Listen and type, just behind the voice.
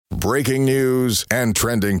breaking news and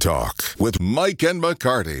trending talk with Mike and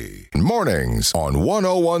McCarty. Mornings on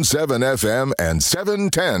 101.7 FM and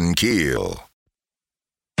 710 Keel.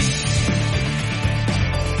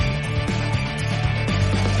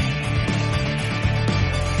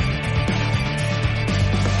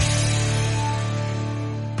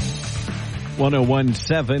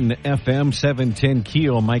 .101.7 FM, 710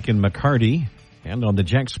 Keel, Mike and McCarty. And on the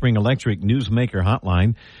Jack Spring Electric Newsmaker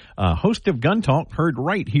Hotline, host of Gun Talk, heard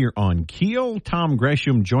right here on Keel, Tom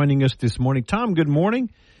Gresham joining us this morning. Tom, good morning.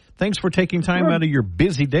 Thanks for taking time out of your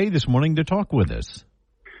busy day this morning to talk with us.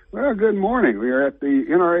 Well, good morning. We are at the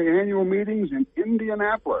NRA annual meetings in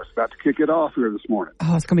Indianapolis. About to kick it off here this morning.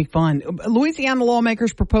 Oh, it's going to be fun. Louisiana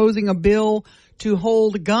lawmakers proposing a bill to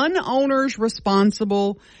hold gun owners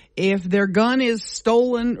responsible if their gun is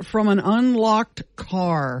stolen from an unlocked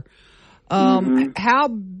car. How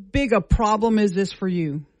big a problem is this for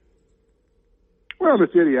you? Well,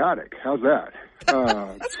 it's idiotic. How's that?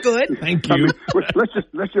 That's good. Thank you. I mean, let's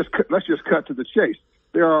just cut to the chase.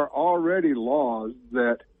 There are already laws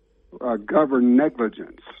that govern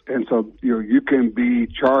negligence, and so you can be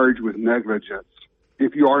charged with negligence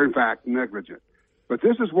if you are in fact negligent. But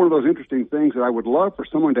this is one of those interesting things that I would love for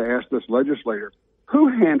someone to ask this legislator. Who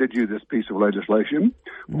handed you this piece of legislation?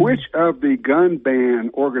 Which of the gun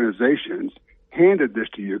ban organizations handed this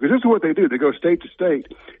to you? Because this is what they do. They go state to state,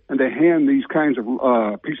 and they hand these kinds of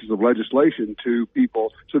pieces of legislation to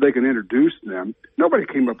people so they can introduce them. Nobody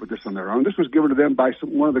came up with this on their own. This was given to them by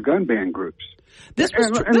one of the gun ban groups. This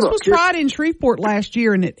was tried in Shreveport last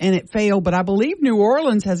year, and it failed. But I believe New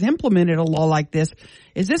Orleans has implemented a law like this.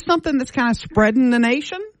 Is this something that's kind of spreading the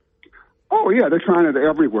nation? Oh, yeah, they're trying it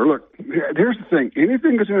everywhere. Look, here's the thing.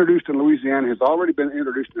 Anything that's introduced in Louisiana has already been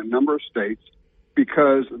introduced in a number of states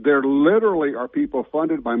because there literally are people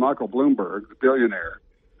funded by Michael Bloomberg, the billionaire,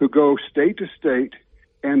 who go state to state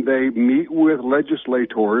and they meet with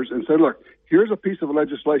legislators and say, look, here's a piece of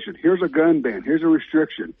legislation. Here's a gun ban. Here's a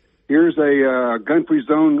restriction. Here's a gun-free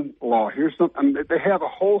zone law. Here's some. I mean, they have a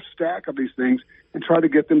whole stack of these things and try to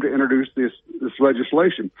get them to introduce this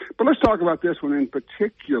legislation. But let's talk about this one in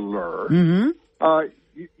particular. One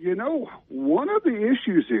of the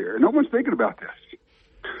issues here, no one's thinking about this.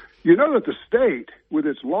 You know that the state, with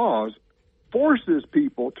its laws, forces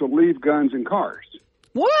people to leave guns in cars.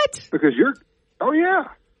 What? Because you're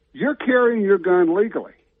carrying your gun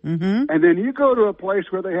legally. And then you go to a place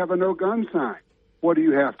where they have a no-gun sign. What do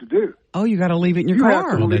you have to do? Oh, you got to leave it in your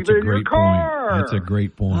car. Well, that's a great point. That's a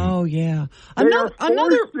great point. Oh, yeah. They are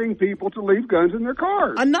forcing people to leave guns in their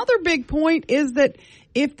cars. Another big point is that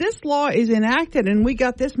if this law is enacted, and we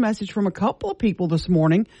got this message from a couple of people this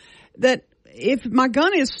morning, that if my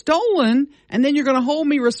gun is stolen and then you're going to hold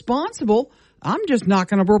me responsible, I'm just not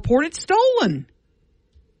going to report it stolen.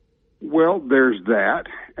 Well, there's that.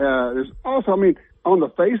 There's also, on the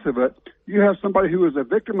face of it, you have somebody who is a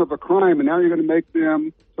victim of a crime, and now you're going to make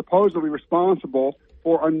them supposedly responsible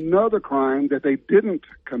for another crime that they didn't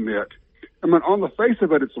commit. On the face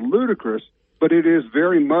of it, it's ludicrous, but it is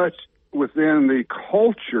very much within the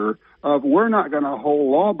culture of we're not going to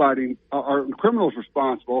hold law-abiding or criminals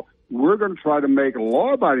responsible. We're going to try to make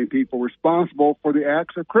law-abiding people responsible for the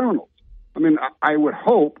acts of criminals. I would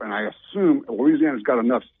hope, and I assume Louisiana's got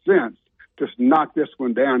enough sense to knock this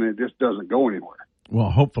one down, and it just doesn't go anywhere. Well,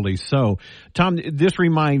 hopefully so. Tom, this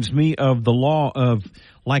reminds me of the law of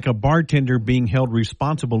like a bartender being held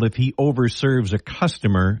responsible if he overserves a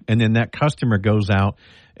customer and then that customer goes out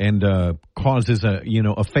and causes a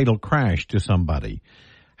fatal crash to somebody.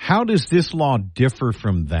 How does this law differ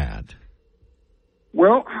from that?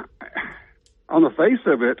 Well, on the face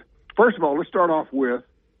of it, first of all, let's start off with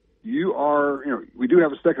we do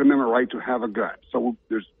have a Second Amendment right to have a gun. So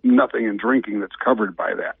there's nothing in drinking that's covered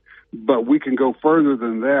by that. But we can go further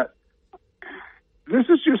than that. This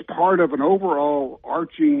is just part of an overall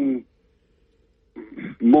arching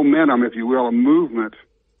momentum, if you will, a movement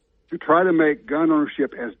to try to make gun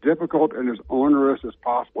ownership as difficult and as onerous as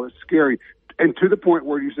possible. It's scary. And to the point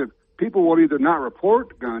where you said people will either not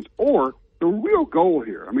report guns or the real goal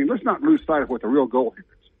here. Let's not lose sight of what the real goal here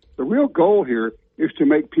is. The real goal here is to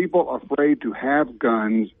make people afraid to have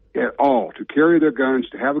guns at all, to carry their guns,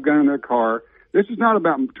 to have a gun in their car. This is not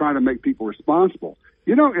about trying to make people responsible.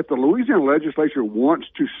 If the Louisiana legislature wants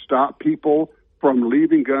to stop people from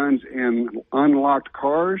leaving guns in unlocked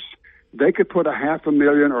cars, they could put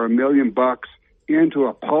 $500,000 or $1 million into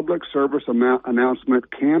a public service announcement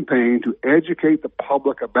campaign to educate the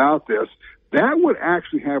public about this. That would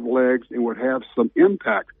actually have legs and would have some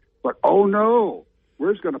impact. But, oh, no,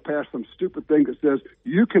 we're just going to pass some stupid thing that says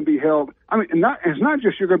you can be held. It's not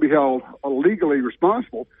just you're going to be held legally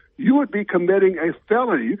responsible. you would be committing a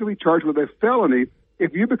felony. You could be charged with a felony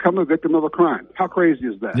if you become a victim of a crime. How crazy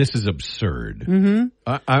is that? This is absurd.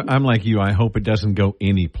 Mm-hmm. I'm like you. I hope it doesn't go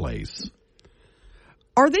anyplace.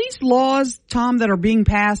 Are these laws, Tom, that are being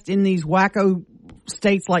passed in these wacko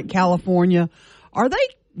states like California, are they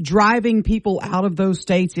driving people out of those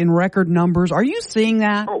states in record numbers? Are you seeing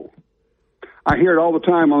that? Oh, I hear it all the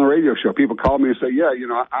time on the radio show. People call me and say, yeah,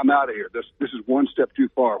 I'm out of here. This is one step too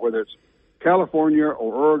far, whether it's California or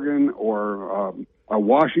Oregon or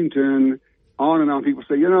Washington, on and on. People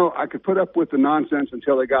say, I could put up with the nonsense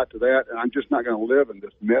until they got to that, and I'm just not going to live in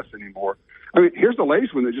this mess anymore. I mean, here's the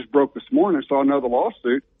latest one that just broke this morning. I saw another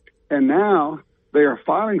lawsuit, and now they are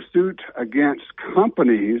filing suit against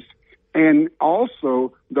companies and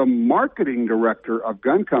also the marketing director of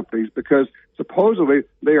gun companies because supposedly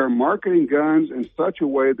they are marketing guns in such a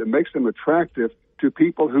way that makes them attractive to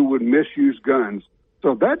people who would misuse guns.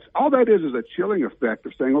 So that's all that is a chilling effect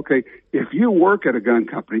of saying, okay, if you work at a gun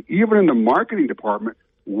company, even in the marketing department,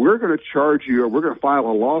 we're going to charge you or we're going to file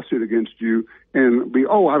a lawsuit against you and be,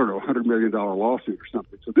 $100 million lawsuit or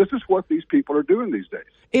something. So this is what these people are doing these days.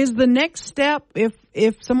 Is the next step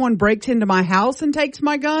if someone breaks into my house and takes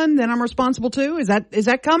my gun, then I'm responsible too? Is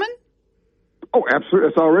that coming? Oh, absolutely.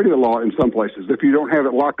 It's already a law in some places. If you don't have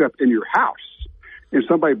it locked up in your house, if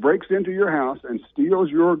somebody breaks into your house and steals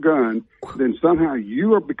your gun, then somehow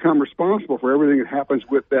you become responsible for everything that happens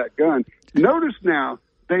with that gun. Notice now,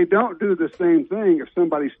 they don't do the same thing if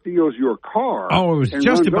somebody steals your car. Oh, I was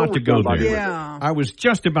just about to go there. Yeah. I was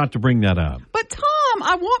just about to bring that up. But, Tom,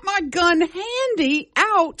 I want my gun handy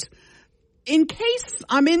out in case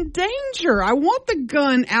I'm in danger. I want the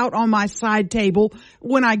gun out on my side table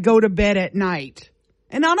when I go to bed at night.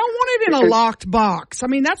 And I don't want it in a locked box. I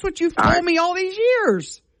mean, that's what you've told me all these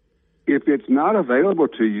years. If it's not available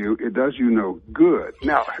to you, it does you no good.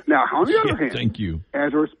 Now, on the other hand, thank you.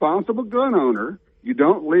 As a responsible gun owner, you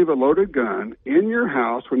don't leave a loaded gun in your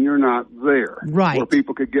house when you're not there, right, where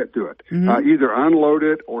people could get to it. Mm-hmm. Either unload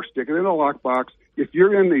it or stick it in a lockbox. If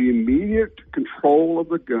you're in the immediate control of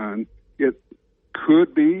the gun, it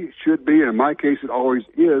could be, should be, and in my case, it always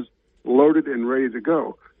is, loaded and ready to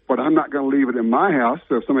go. But I'm not going to leave it in my house,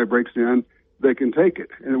 so if somebody breaks in, they can take it.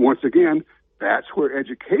 And once again, that's where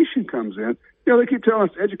education comes in. They keep telling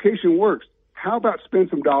us education works. How about spend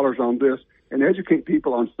some dollars on this and educate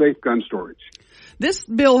people on safe gun storage? This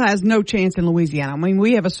bill has no chance in Louisiana. I mean,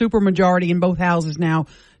 we have a supermajority in both houses now.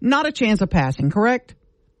 Not a chance of passing, correct?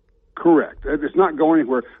 Correct. It's not going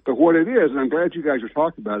anywhere. But what it is, and I'm glad you guys are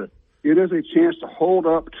talking about it, it is a chance to hold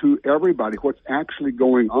up to everybody what's actually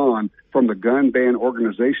going on from the gun ban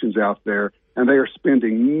organizations out there, and they are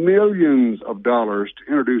spending millions of dollars to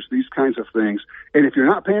introduce these kinds of things. And if you're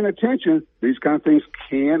not paying attention, these kind of things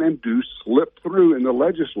can and do slip through in the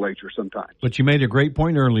legislature sometimes. But you made a great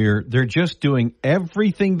point earlier. They're just doing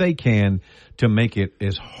everything they can to make it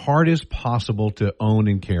as hard as possible to own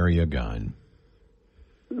and carry a gun.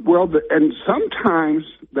 Well, and sometimes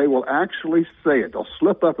they will actually say it. They'll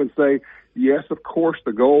slip up and say, yes, of course,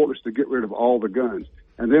 the goal is to get rid of all the guns.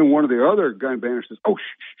 And then one of the other gun banners says, oh,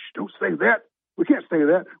 shh, don't say that. We can't say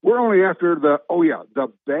that. We're only after the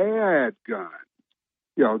bad guns.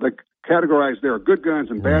 They categorize there are good guns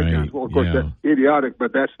and bad guns. Well, of course, that's idiotic,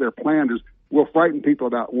 but that's their plan is we'll frighten people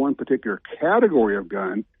about one particular category of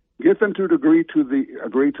gun, get them to agree to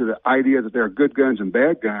the idea that there are good guns and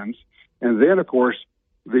bad guns. And then, of course,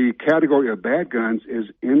 the category of bad guns is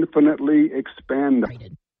infinitely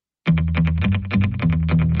expanded.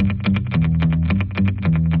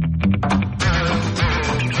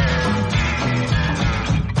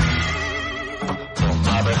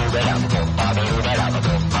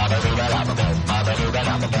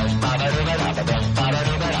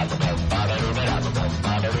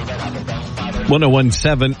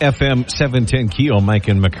 .1017 FM 710 Keel, Mike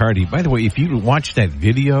and McCarty. By the way, if you watch that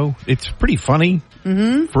video, it's pretty funny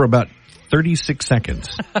for about 36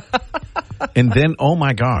 seconds. And then, oh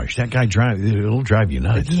my gosh, that guy it'll drive you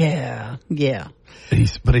nuts. Yeah.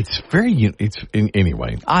 But it's very,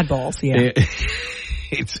 anyway. Oddballs, yeah.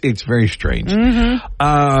 It's very strange. Mm-hmm.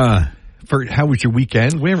 How was your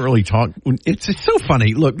weekend? We haven't really talked. It's so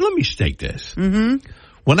funny. Look, let me state this. Mm-hmm.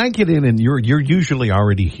 When I get in and you're usually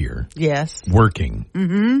already here. Yes. Working.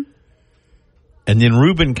 Mm-hmm. And then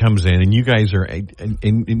Ruben comes in and you guys are,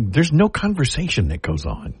 and there's no conversation that goes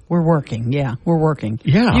on. We're working. Yeah, we're working.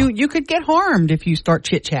 Yeah. You could get harmed if you start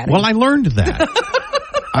chit-chatting. Well, I learned that.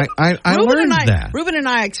 I learned that. Ruben and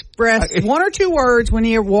I express one or two words when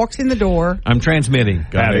he walks in the door. I'm transmitting.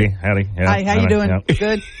 Howdy. Hi, how you doing? Yep.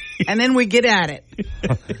 Good. and then we get at it.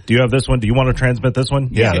 Do you have this one? Do you want to transmit this one?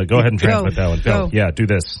 Yeah, go ahead and transmit that one. Go. Yeah, do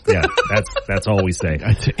this. Yeah, that's all we say.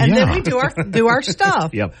 And then we do our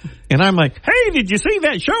stuff. Yep. And I'm like, hey, did you see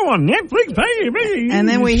that show on Netflix, baby? And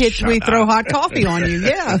then we throw hot coffee on you.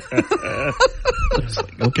 Yeah.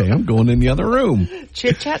 Okay, I'm going in the other room.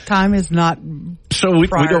 Chit chat time is not. So we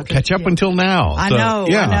don't catch up until now. I So, know.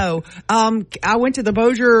 yeah. I know. I went to the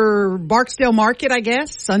Bossier Barksdale Market, I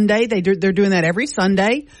guess, Sunday. They're doing that every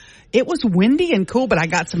Sunday. It was windy and cool, but I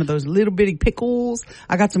got some of those little bitty pickles.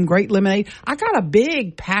 I got some great lemonade. I got a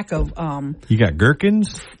big pack of You got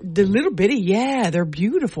gherkins? the little bitty. Yeah, they're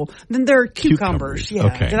beautiful. Then they're cucumbers. Yeah.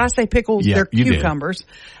 Okay. Did I say pickles? Yeah, they're you did. cucumbers.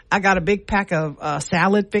 I got a big pack of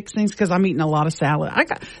salad fixings because I'm eating a lot of salad. I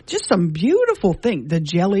got just some beautiful things. The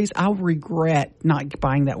jellies. I'll regret not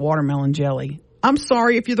buying that watermelon jelly. I'm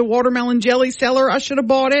sorry if you're the watermelon jelly seller. I should have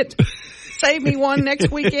bought it. Save me one next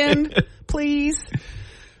weekend, please.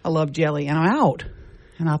 I love jelly, and I'm out.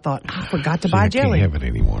 And I thought, I forgot to buy jelly. I can't have it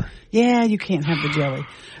anymore. Yeah, you can't have the jelly.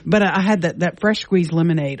 But I had that fresh squeezed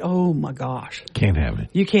lemonade. Oh, my gosh. Can't have it.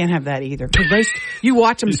 You can't have that either. 'Cause you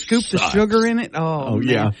watch them scoop the sugar in it. Oh, man.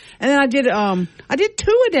 yeah. And then I did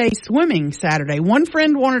 2-a-day swimming Saturday. One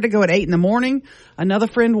friend wanted to go at 8 in the morning. Another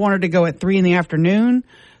friend wanted to go at 3 in the afternoon.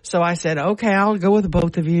 So I said, okay, I'll go with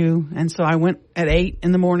both of you. And so I went at 8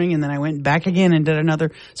 in the morning, and then I went back again and did another.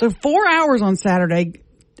 So 4 hours on Saturday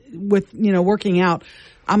with, working out.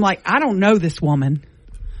 I'm like, I don't know this woman.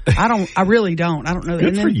 I really don't. I don't know. Good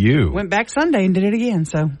and then for you. Went back Sunday and did it again.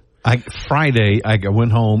 So Friday, I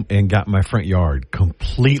went home and got my front yard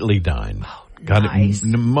completely done. Got nice. it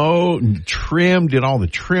mowed and trimmed, did all the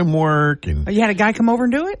trim work. And you had a guy come over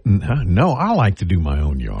and do it? no, I like to do my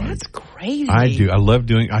own yard. That's crazy. I do. I love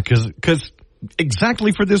doing because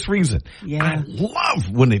exactly for this reason. Yeah. I love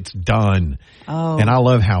when it's done. Oh. And I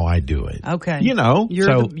love how I do it. Okay.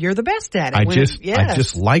 You're the best at it. I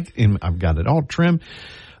just like, and I've got it all trimmed.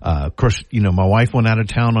 Of course, my wife went out of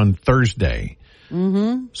town on Thursday.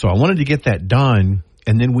 Mm-hmm. So I wanted to get that done.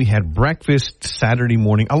 And then we had breakfast Saturday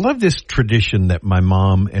morning. I love this tradition that my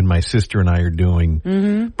mom and my sister and I are doing.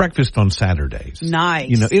 Mm-hmm. Breakfast on Saturdays.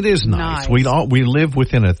 Nice. It is nice. We live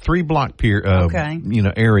within a 3-block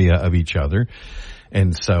area of each other.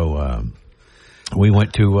 And so, we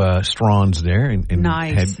went to Strawn's there and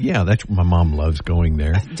nice. That's my mom loves going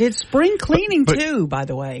there. Did spring cleaning too, by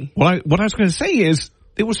the way. What I was going to say is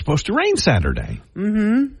it was supposed to rain Saturday.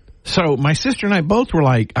 Mm-hmm. So my sister and I both were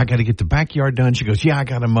like, I got to get the backyard done. She goes, yeah, I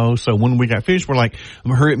got to mow. So when we got finished, we're like,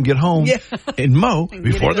 I'm going to hurry up and get home and mow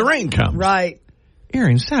before the rain comes. Right.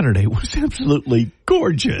 Erin, Saturday was absolutely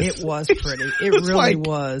gorgeous. It was pretty. It really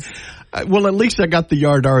was. Well, at least I got the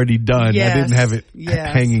yard already done. Yes. I didn't have it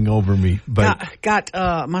hanging over me. But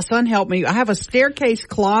my son helped me. I have a staircase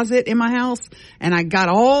closet in my house, and I got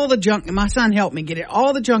all the junk. My son helped me get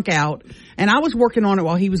all the junk out, and I was working on it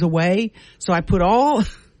while he was away. So I put all.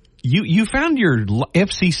 You found your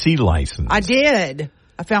FCC license. I did.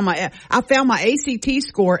 I found my ACT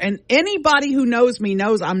score, and anybody who knows me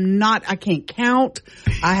knows I can't count.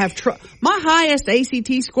 I have my highest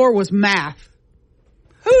ACT score was math.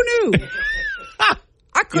 Who knew?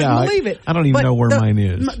 I couldn't believe it. I don't even know where mine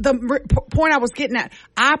is. The point I was getting at,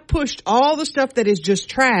 I pushed all the stuff that is just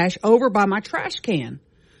trash over by my trash can.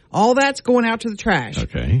 All that's going out to the trash.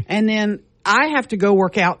 Okay. And then I have to go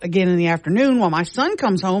work out again in the afternoon while my son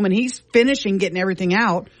comes home and he's finishing getting everything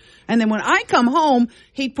out. And then when I come home,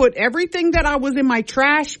 he put everything that I was in my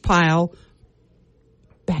trash pile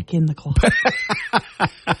back in the closet.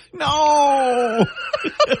 No.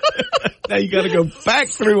 Now you got to go back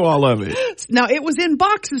through all of it. Now it was in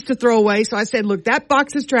boxes to throw away. So I said, look, that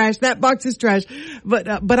box is trash. That box is trash. But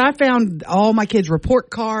I found all my kids' report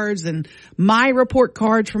cards and my report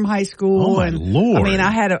cards from high school. Oh my Lord. I mean,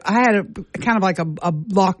 I had a kind of like a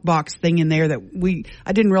lockbox thing in there that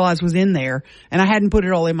I didn't realize was in there, and I hadn't put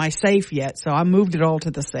it all in my safe yet. So I moved it all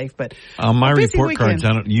to the safe. But my report cards,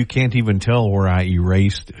 you can't even tell where I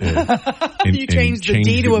erased. You changed the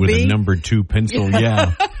D to a B? With a number 2 pencil,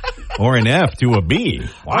 yeah. Or an F to a B.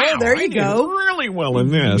 Wow, there you go. Did really well in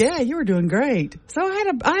this. Yeah, you were doing great. So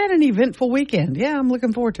I had an eventful weekend. Yeah, I'm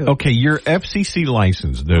looking forward to it. Okay, your FCC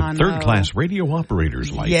license, the third-class radio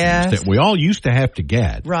operator's license that we all used to have to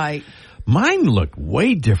get. Right. Mine looked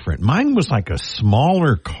way different. Mine was like a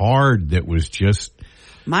smaller card that was just...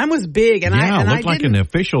 Mine was big, and it looked like an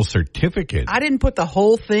official certificate. I didn't put the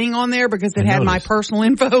whole thing on there because it had my personal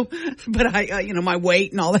info, but my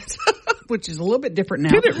weight and all that stuff, which is a little bit different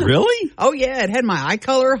now. Did it really? Oh yeah, it had my eye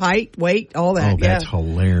color, height, weight, all that. Oh, that's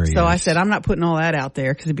hilarious. So I said, I'm not putting all that out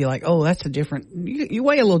there because it'd be like, oh, that's a different. You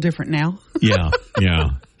weigh a little different now. Yeah.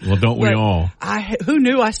 Well, don't we all? Who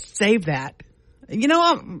knew I saved that? You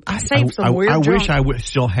know, I saved some weird junk. I wish I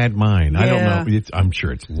still had mine. Yeah. I don't know. I'm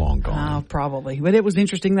sure it's long gone. Oh, probably. But it was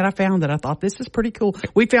interesting that I found it. I thought, this is pretty cool.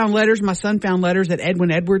 We found letters. My son found letters that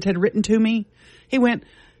Edwin Edwards had written to me. He went,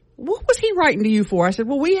 what was he writing to you for? I said,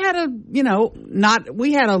 well, we had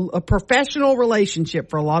a professional relationship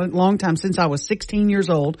for a long time since I was 16 years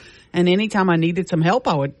old. And anytime I needed some help,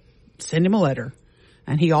 I would send him a letter.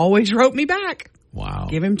 And he always wrote me back. Wow.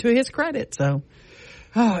 Give him to his credit. So,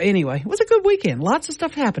 anyway, it was a good weekend. Lots of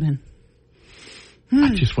stuff happening.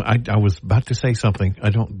 I was about to say something. I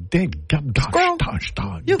don't. Gosh,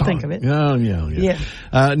 you'll think of it.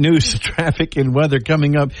 Yeah. News, traffic, and weather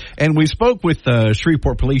coming up. And we spoke with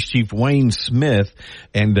Shreveport Police Chief Wayne Smith,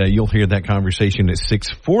 and you'll hear that conversation at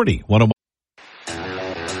 6:40.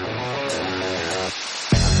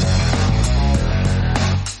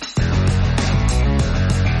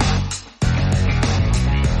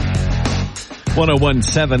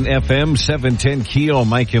 101.7 FM, 710 Keel,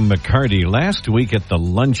 Mike and McCarty. Last week at the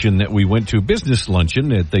luncheon that we went to, business luncheon,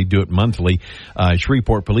 that they do it monthly,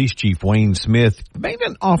 Shreveport Police Chief Wayne Smith made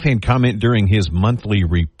an offhand comment during his monthly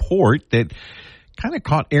report that kind of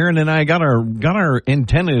caught Aaron and I, got our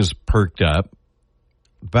antennas perked up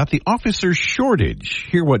about the officer shortage.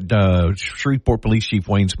 Hear what Shreveport Police Chief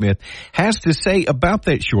Wayne Smith has to say about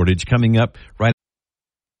that shortage coming up right.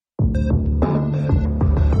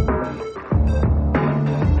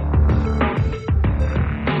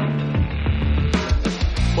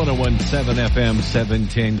 101.7 FM,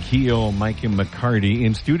 710 Keel, Mike and McCarty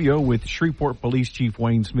in studio with Shreveport Police Chief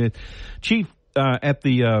Wayne Smith. Chief, at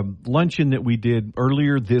the luncheon that we did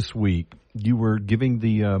earlier this week, you were giving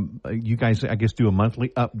you guys, I guess, do a monthly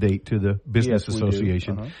update to the Business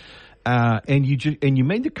Association. And you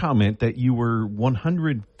made the comment that you were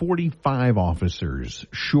 145 officers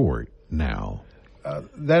short now.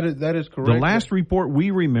 That is correct. The last report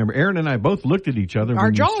we remember, Aaron and I both looked at each other.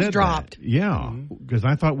 Our jaws dropped. That. Yeah, because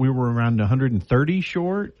I thought we were around 130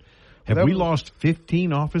 short. Have we lost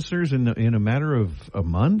 15 officers in a matter of a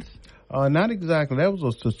month? Not exactly. That was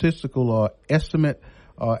a statistical estimate.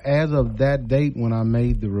 As of that date when I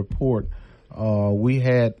made the report, we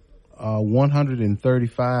had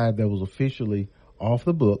 135 that was officially off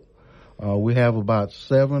the book. We have about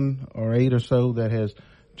 7 or 8 or so that has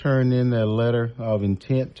turned in their letter of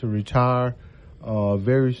intent to retire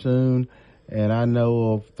very soon, and I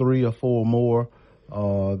know of 3 or 4 more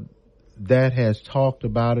that has talked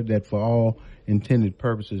about it, that for all intended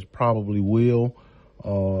purposes probably will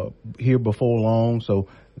here before long. So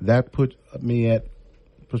that puts me at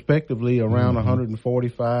prospectively around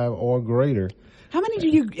 145 or greater. How many do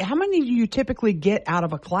you typically get out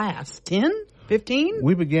of a class? 10? 15?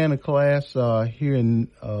 We began a class here in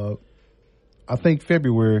I think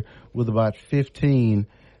February with about 15,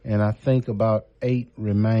 and I think about 8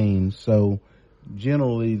 remain. So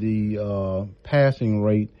generally the passing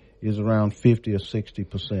rate is around 50 or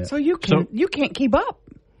 60%. So you can't keep up.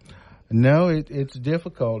 No, it's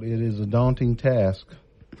difficult. It is a daunting task.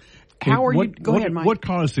 How are you? Go ahead, Mike. What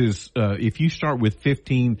causes, if you start with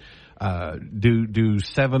 15, do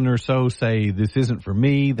 7 or so say this isn't for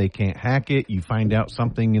me, they can't hack it, you find out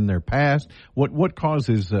something in their past? What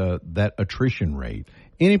causes that attrition rate?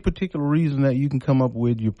 Any particular reason that you can come up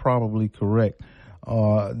with, you're probably correct.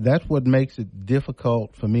 That's what makes it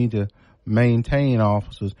difficult for me to maintain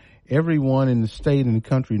officers. Everyone in the state and the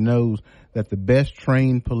country knows that the best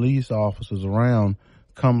trained police officers around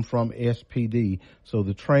come from SPD. So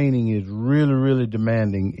the training is really, really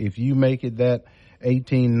demanding. If you make it that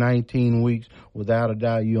 18, 19 weeks, without a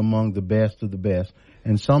doubt, you're among the best of the best.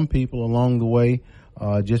 And some people along the way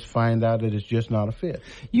just find out that it's just not a fit.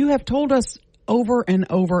 You have told us over and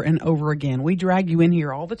over and over again, we drag you in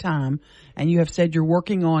here all the time, and you have said you're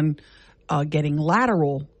working on getting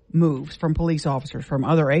lateral moves from police officers from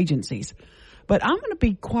other agencies. But I'm going to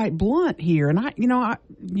be quite blunt here, and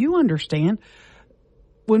you understand.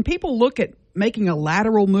 When people look at making a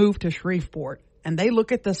lateral move to Shreveport, and they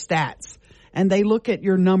look at the stats, and they look at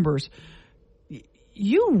your numbers,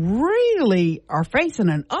 you really are facing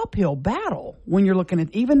an uphill battle when you're looking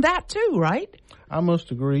at even that too, right? I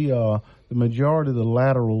must agree. The majority of the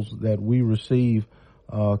laterals that we receive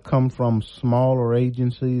come from smaller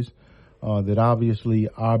agencies that obviously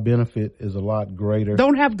our benefit is a lot greater.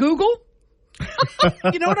 Don't have Google?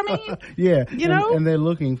 You know what I mean? Yeah. And they're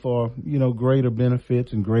looking for, greater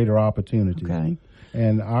benefits and greater opportunities. Okay.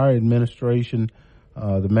 And our administration,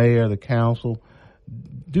 the mayor, the council,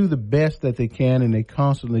 do the best that they can, and they're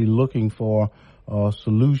constantly looking for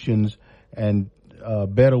solutions and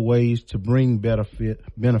better ways to bring better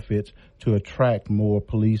benefits to attract more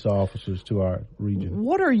police officers to our region.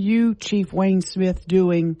 What are you, Chief Wayne Smith,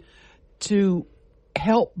 doing to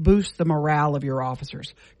help boost the morale of your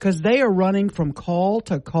officers? Because they are running from call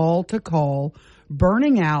to call to call,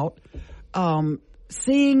 burning out,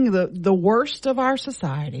 seeing the worst of our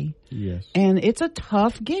society. Yes. And it's a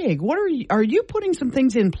tough gig. What are you putting some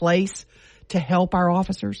things in place to help our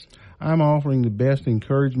officers? I'm offering the best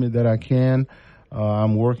encouragement that I can.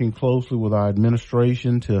 I'm working closely with our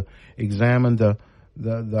administration to examine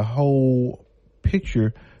the whole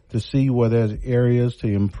picture to see where there's areas to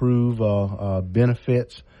improve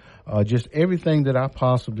benefits, just everything that I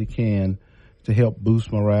possibly can to help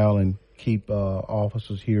boost morale and keep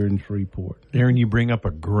officers here in Shreveport. Aaron, you bring up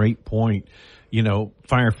a great point. You know,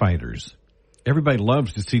 firefighters. Everybody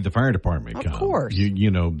loves to see the fire department come. Of course.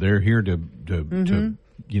 You know, they're here to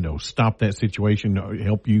stop that situation,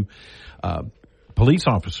 help you. Police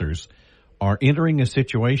officers are entering a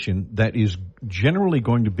situation that is generally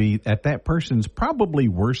going to be at that person's probably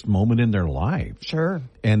worst moment in their life. Sure.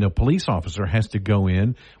 And a police officer has to go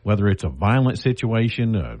in, whether it's a violent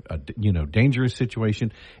situation, a dangerous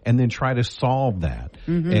situation, and then try to solve that.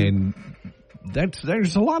 Mm-hmm. And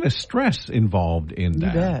there's a lot of stress involved in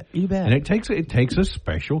that. You bet. And it takes a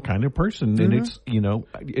special kind of person.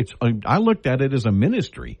 Mm-hmm. And I looked at it as a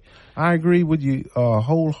ministry. I agree with you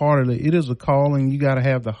wholeheartedly. It is a calling. You got to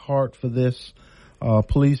have the heart for this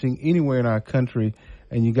policing anywhere in our country,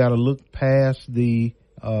 and you got to look past the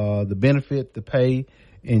benefit, the pay,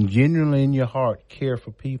 and genuinely in your heart care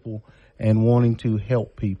for people and wanting to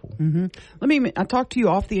help people. Mm-hmm. I talked to you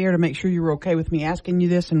off the air to make sure you were okay with me asking you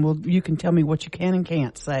this, and you can tell me what you can and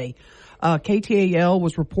can't say. KTAL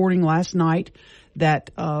was reporting last night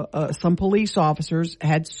that some police officers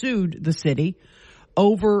had sued the city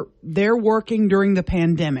over their working during the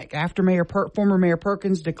pandemic. After former Mayor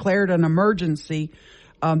Perkins declared an emergency,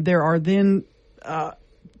 there are then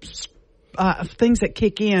things that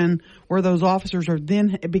kick in where those officers are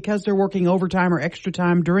then, because they're working overtime or extra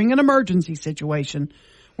time during an emergency situation,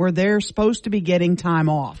 where they're supposed to be getting time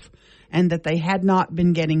off, and that they had not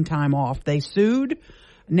been getting time off. They sued.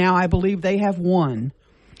 Now I believe they have won.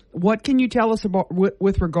 What can you tell us about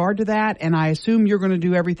with regard to that? And I assume you're going to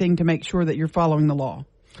do everything to make sure that you're following the law.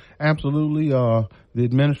 Absolutely. The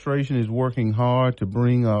administration is working hard to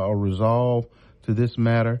bring a resolve to this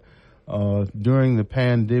matter. During the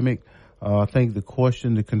pandemic, I think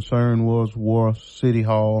the concern was City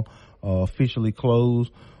Hall officially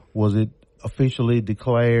closed? Was it officially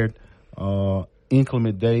declared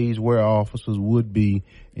inclement days where officers would be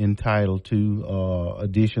entitled to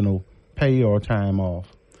additional pay or time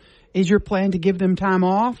off? Is your plan to give them time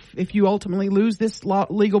off if you ultimately lose this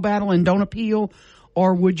legal battle and don't appeal,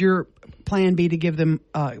 or would your plan be to give them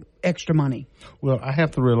extra money? Well, I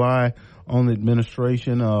have to rely on the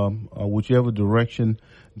administration. Whichever direction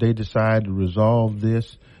they decide to resolve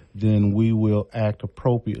this, then we will act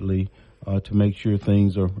appropriately to make sure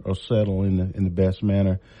things are settled in the best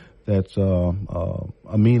manner that's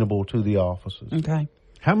amenable to the officers. Okay.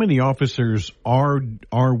 How many officers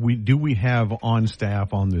do we have on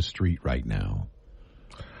staff on the street right now?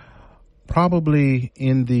 Probably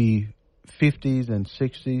in the 50s and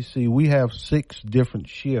 60s. See, we have 6 different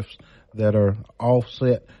shifts that are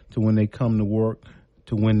offset to when they come to work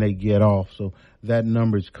to when they get off. So that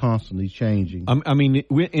number is constantly changing. I mean,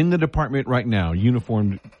 in the department right now,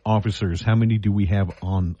 uniformed officers, how many do we have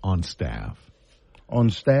on staff? On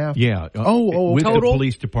staff? Yeah. With total? The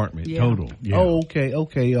police department, yeah. total. Yeah. Oh,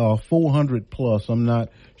 okay. 400 plus. I'm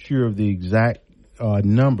not sure of the exact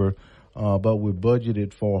number, but we're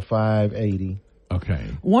budgeted for 580. Okay.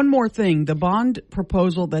 One more thing. The bond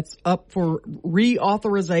proposal that's up for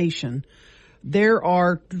reauthorization, there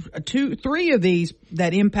are 3 of these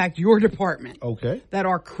that impact your department. Okay. That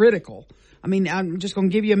are critical. I mean, I'm just going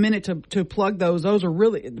to give you a minute to plug those. Those are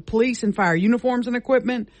really police and fire uniforms and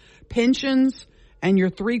equipment, pensions, and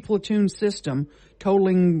your 3-platoon system,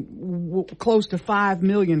 totaling close to $5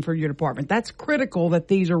 million for your department. That's critical that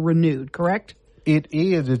these are renewed, correct? It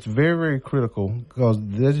is. It's very, very critical because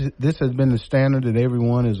this has been the standard that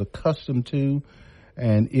everyone is accustomed to.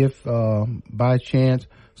 And if by chance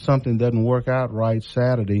something doesn't work out right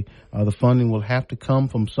Saturday, the funding will have to come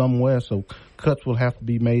from somewhere. So cuts will have to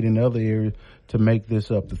be made in other areas to make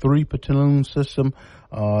this up. The 3-platoon system,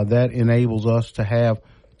 that enables us to have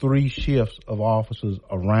 3 shifts of officers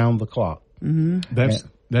around the clock. Mm-hmm.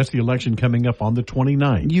 That's the election coming up on the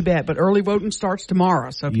 29th. You bet. But early voting starts tomorrow.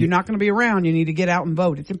 So if you're not going to be around, you need to get out and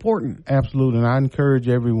vote. It's important. Absolutely. And I encourage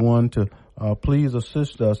everyone to please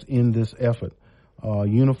assist us in this effort.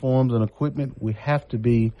 Uniforms and equipment, we have to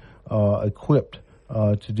be equipped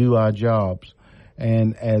to do our jobs.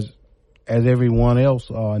 And as everyone else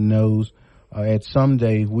knows, at some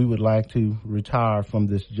day we would like to retire from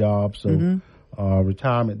this job. So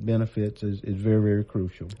retirement benefits is very, very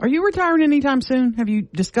crucial. Are you retiring anytime soon? Have you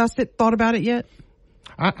discussed it, thought about it yet?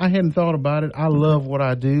 I hadn't thought about it. I love what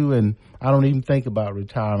I do, and I don't even think about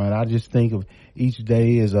retirement. I just think of each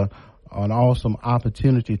day as an awesome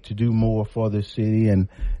opportunity to do more for this city. And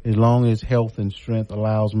as long as health and strength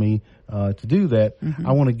allows me to do that,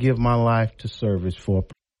 I want to give my life to service for.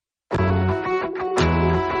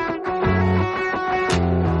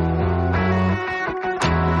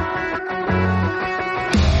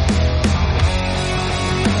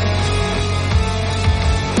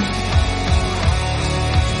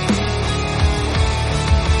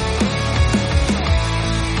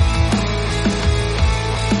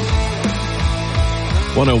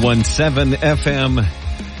 101.7 FM,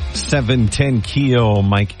 710 Keel,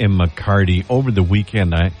 Mike and McCarty. Over the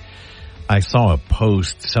weekend, I saw a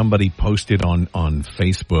post. Somebody posted on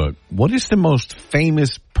Facebook. What is the most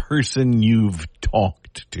famous person you've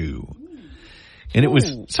talked to? And it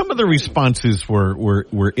was, some of the responses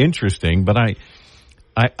were interesting, but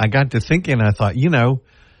I got to thinking, I thought,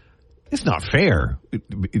 it's not fair,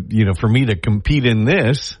 for me to compete in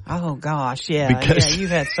this. Oh gosh, because you've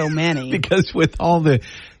had so many. Because with all the,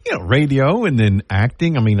 radio and then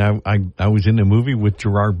acting, I was in a movie with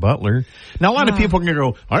Gerard Butler. Now a lot of people can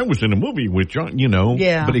go, I was in a movie with John,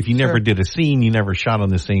 Yeah, but if you never did a scene, you never shot on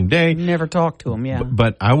the same day. You never talked to him, yeah.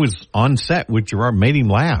 But I was on set with Gerard, made him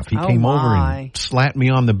laugh. He came over and slapped me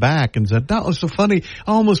on the back and said, that was so funny,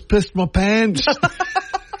 I almost pissed my pants.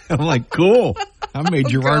 I'm like, cool. I made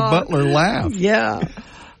Gerard Butler laugh. Yeah.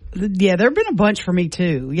 Yeah, there have been a bunch for me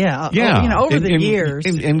too. Yeah. Over the years.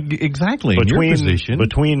 And exactly. In your position.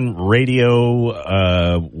 Between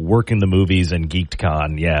radio, work in the movies and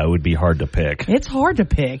GeekCon, it would be hard to pick. It's hard to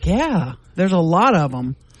pick, yeah. There's a lot of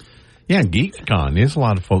them. Yeah, GeekCon. There's a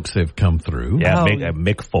lot of folks that have come through. Yeah,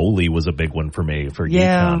 Mick Foley was a big one for me for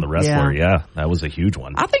GeekCon, the wrestler. Yeah, that was a huge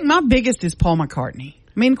one. I think my biggest is Paul McCartney.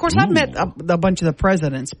 Of course, I've met a bunch of the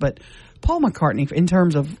presidents, but Paul McCartney, in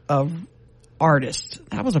terms of artists,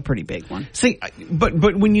 that was a pretty big one. See, but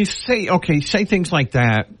when you say things like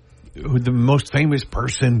that, the most famous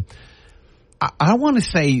person, I want to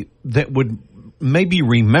say that would maybe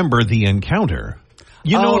remember the encounter.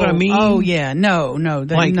 You know what I mean? Oh yeah, no.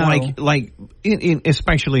 Like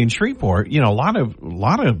especially in Shreveport, a lot of.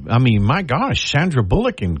 My gosh, Sandra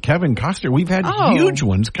Bullock and Kevin Costner, we've had huge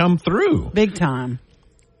ones come through, big time.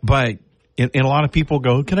 But and a lot of people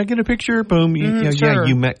go, "Can I get a picture?" Boom, sure. Yeah,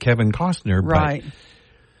 you met Kevin Costner, right? But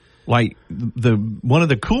like one of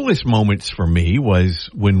the coolest moments for me was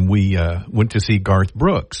when we went to see Garth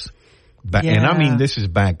Brooks, and this is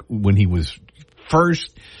back when he was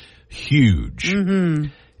first huge,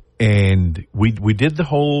 and we did the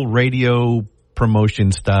whole radio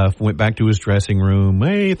promotion stuff. Went back to his dressing room.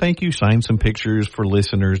 Hey, thank you. Signed some pictures for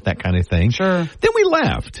listeners, that kind of thing. Sure. Then we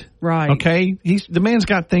left. Right. Okay. The man's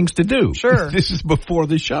got things to do. Sure. This is before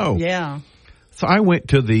the show. Yeah. So I went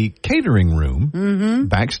to the catering room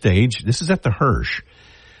backstage. This is at the Hirsch,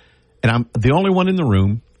 and I'm the only one in the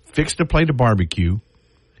room. Fixed a plate of barbecue,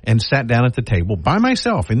 and sat down at the table by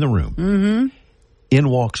myself in the room. In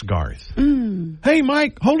walks Garth. Hey,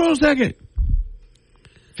 Mike, hold on a second.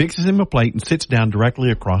 Fixes him a plate and sits down directly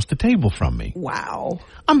across the table from me. Wow.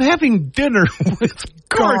 I'm having dinner with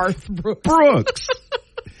Garth Brooks.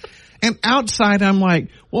 And outside, I'm like,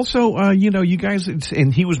 well, so, you guys,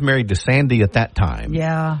 and he was married to Sandy at that time.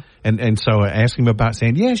 Yeah. And so I asked him about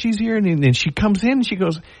Sandy. Yeah, she's here. And then she comes in and she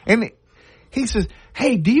goes, and he says,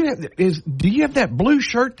 hey, do you have that blue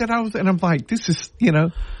shirt that I was, and I'm like, this is, he's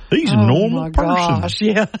a normal person. Gosh,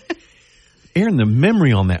 yeah. Aaron, the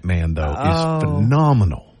memory on that man, though, is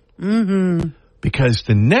phenomenal. Because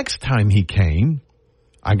the next time he came,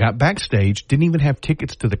 I got backstage, didn't even have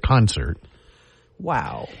tickets to the concert.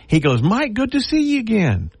 Wow. He goes, Mike, good to see you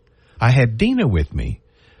again. I had Dina with me.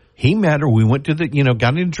 He met her. We went to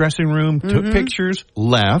got in the dressing room, took pictures,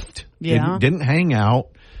 left, didn't hang out.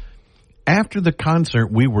 After the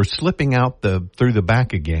concert, we were slipping out through the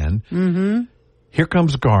back again. Here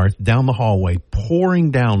comes Garth down the hallway,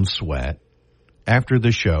 pouring down sweat after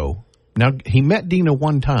the show. Now, he met Dina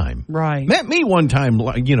one time. Right. Met me one time,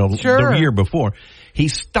 the year before. He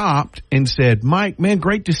stopped and said, Mike, man,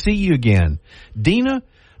 great to see you again. Dina,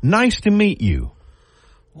 nice to meet you.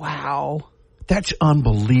 Wow. That's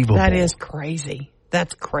unbelievable. That is crazy.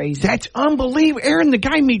 That's crazy. That's unbelievable. Aaron, the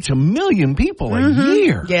guy meets 1 million people a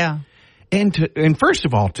year. Yeah. And first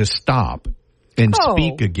of all, to stop and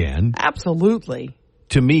speak again. Absolutely.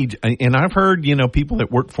 to me, and I've heard, people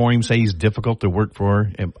that work for him say he's difficult to work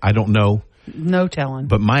for. I don't know. No telling.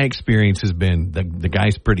 But my experience has been the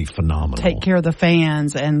guy's pretty phenomenal. Take care of the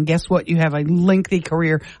fans, and guess what? You have a lengthy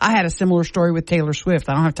career. I had a similar story with Taylor Swift.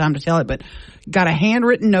 I don't have time to tell it, but got a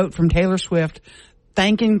handwritten note from Taylor Swift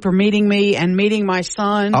thanking for meeting me and meeting my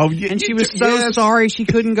son. Oh, yeah, and she was so sorry she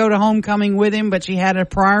couldn't go to homecoming with him, but she had a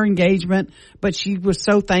prior engagement, but she was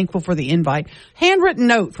so thankful for the invite. Handwritten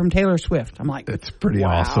note from Taylor Swift. I'm like, that's pretty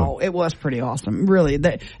wow, awesome. It was pretty awesome, really.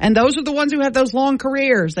 And those are the ones who have those long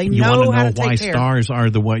careers. They know how to take care. Why stars are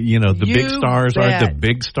the way, the big stars are the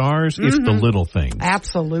big stars. It's the little things.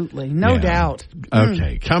 Absolutely. No doubt.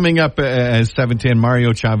 Okay. Coming up at 7:10,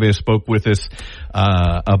 Mario Chavez spoke with us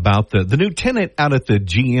about the new tenant out at the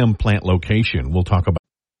GM plant location. We'll talk about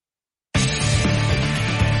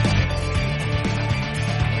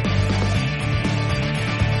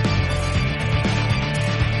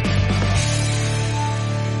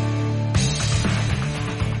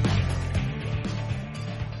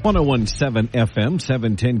 101.7 FM,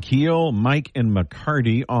 710 Keel, Mike and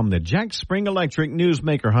McCarty on the Jack Spring Electric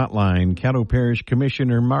Newsmaker Hotline. Caddo Parish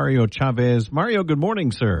Commissioner Mario Chavez. Mario, good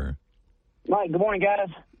morning, sir. Mike, good morning, guys.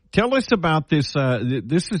 Tell us about this.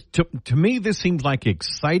 This is to me, this seems like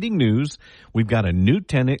exciting news. We've got a new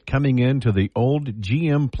tenant coming into the old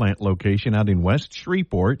GM plant location out in West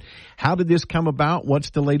Shreveport. How did this come about? What's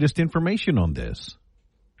the latest information on this?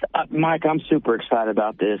 Mike, I'm super excited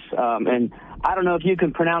about this. And I don't know if you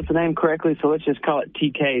can pronounce the name correctly, so let's just call it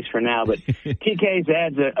TK's for now. But TK's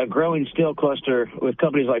adds a growing steel cluster with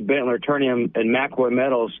companies like Bentler, Ternium, and McRoy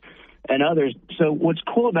Metals and others. So what's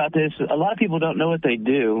cool about this, a lot of people don't know what they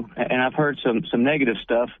do, and I've heard some negative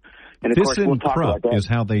stuff. And of course, we'll talk about that. Is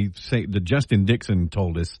how they say, Justin Dixon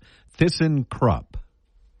told us, ThyssenKrupp.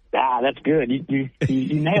 That's good. You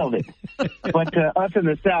nailed it. But us in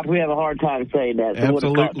the South, we have a hard time saying that. So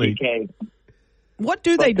absolutely. What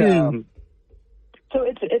do they do? So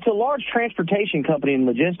it's a large transportation company in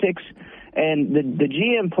logistics, and the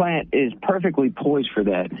GM plant is perfectly poised for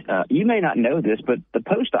that. You may not know this, but the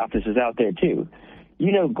post office is out there too.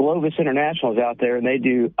 Glovis International is out there, and they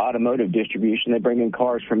do automotive distribution. They bring in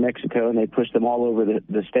cars from Mexico, and they push them all over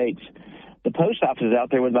the states. The post office is out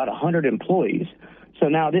there with about 100 employees. So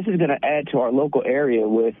now this is going to add to our local area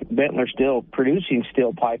with Bentler Steel producing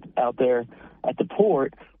steel pipe out there at the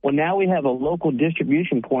port. Well, now we have a local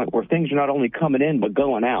distribution point where things are not only coming in but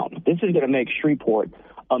going out. This is going to make Shreveport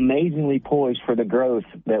amazingly poised for the growth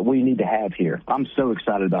that we need to have here. I'm so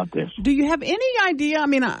excited about this. Do you have any idea? I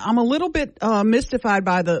mean, I'm a little bit mystified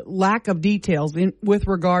by the lack of details with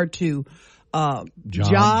regard to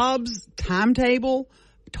jobs, timetable,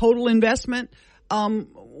 total investment.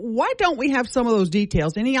 Why don't we have some of those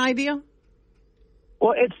details? Any idea?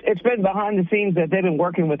 Well, it's been behind the scenes that they've been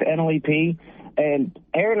working with NLEP. And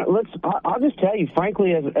Aaron, I'll just tell you,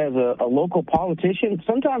 frankly, as a local politician,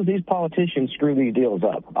 sometimes these politicians screw these deals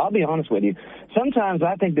up. I'll be honest with you. Sometimes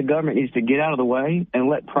I think the government needs to get out of the way and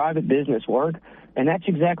let private business work. And that's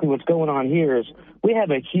exactly what's going on here is we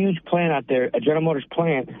have a huge plant out there, a General Motors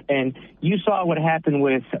plant, and you saw what happened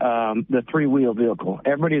with the three-wheel vehicle.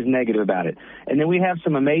 Everybody is negative about it. And then we have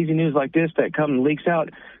some amazing news like this that come and leaks out.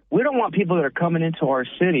 We don't want people that are coming into our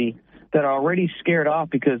city that are already scared off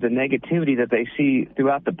because the negativity that they see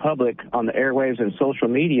throughout the public on the airwaves and social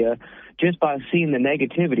media just by seeing the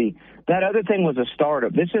negativity. That other thing was a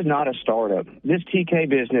startup. This is not a startup. This TK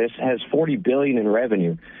business has $40 billion in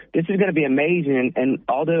revenue. This is going to be amazing, and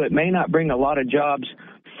although it may not bring a lot of jobs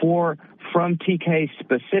from TK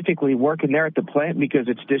specifically working there at the plant because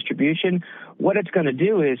it's distribution, what it's going to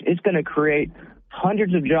do is it's going to create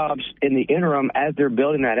hundreds of jobs in the interim as they're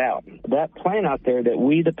building that out. That plant out there that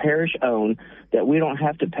we, the parish, own, that we don't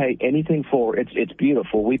have to pay anything for, it's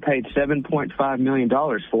beautiful. We paid $7.5 million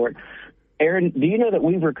for it. Aaron, do you know that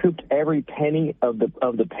we've recouped every penny of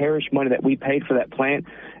the parish money that we paid for that plant?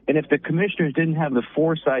 And if the commissioners didn't have the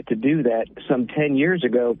foresight to do that some 10 years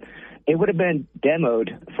ago, it would have been demoed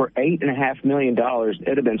for $8.5 million. It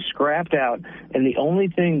would have been scrapped out, and the only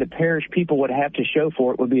thing the parish people would have to show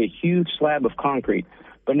for it would be a huge slab of concrete.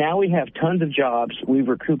 But now we have tons of jobs. We've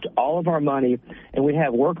recouped all of our money, and we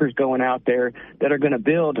have workers going out there that are going to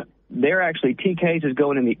build. They're actually, TK's is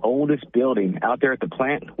going in the oldest building out there at the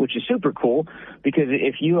plant, which is super cool because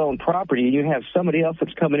if you own property and you have somebody else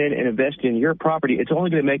that's coming in and investing in your property, it's only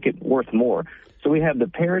going to make it worth more. So we have the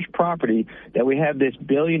parish property that we have this $1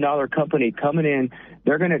 billion company coming in.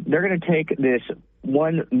 They're going to take this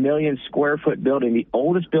 1 million square foot building, the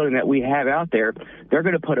oldest building that we have out there. They're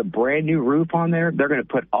going to put a brand new roof on there. They're going to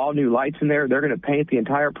put all new lights in there. They're going to paint the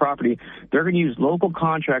entire property. They're going to use local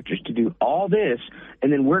contractors to do all this,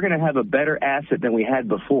 and then we're going to have a better asset than we had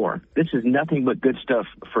before. This is nothing but good stuff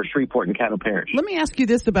for Shreveport and Caddo Parish. Let me ask you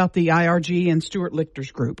this about the IRG and Stuart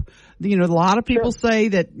Lichter's group. You know, a lot of people say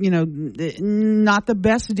that, you know, not the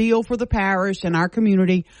best deal for the parish and our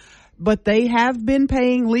community, but they have been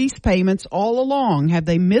paying lease payments all along. Have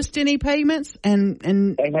they missed any payments? And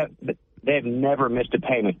They have never missed a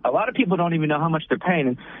payment. A lot of people don't even know how much they're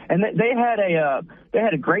paying, and they had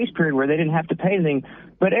a grace period where they didn't have to pay anything.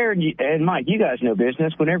 But Aaron and Mike, you guys know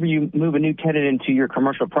business. Whenever you move a new tenant into your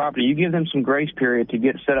commercial property, you give them some grace period to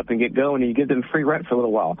get set up and get going, and you give them free rent for a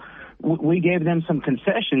little while. We gave them some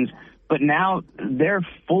concessions, but now they're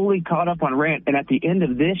fully caught up on rent, and at the end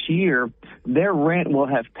of this year, their rent will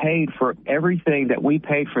have paid for everything that we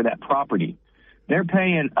paid for that property. They're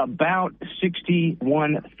paying about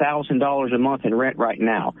 $61,000 a month in rent right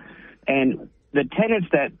now. And the tenants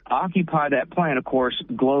that occupy that plant, of course,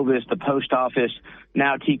 Glovis, the post office,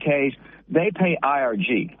 now TK's, they pay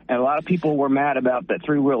IRG. And a lot of people were mad about that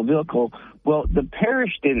three-wheeled vehicle. Well, the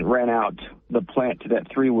parish didn't rent out the plant to that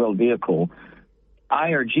three-wheeled vehicle.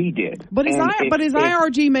 IRG did. But is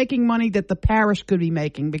IRG making money that the parish could be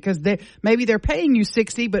making? Because maybe they're paying you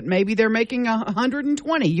 $60, but maybe they're making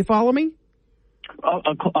 $120. You follow me?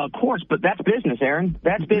 Of course, but that's business, Aaron.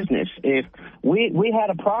 That's business. If we had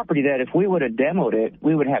a property that if we would have demoed it,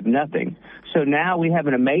 we would have nothing. So now we have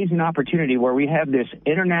an amazing opportunity where we have this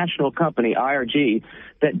international company, IRG,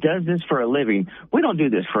 that does this for a living. We don't do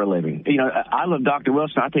this for a living. You know, I love Dr.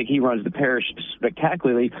 Wilson. I think he runs the parish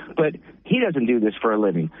spectacularly, but he doesn't do this for a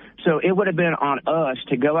living. So it would have been on us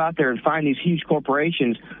to go out there and find these huge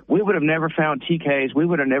corporations. We would have never found TK's. We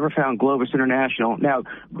would have never found Glovis International. Now,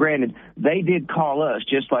 granted, they did call us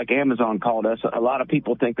just like Amazon called us. A lot of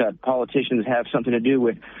people think that politicians have something to do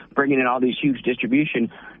with bringing in all these huge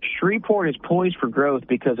distribution. Shreveport is poised for growth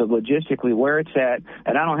because of logistically where it's at,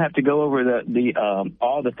 and I don't have to go over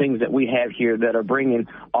all the things that we have here that are bringing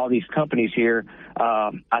all these companies here.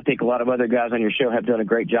 I think a lot of other guys on your show have done a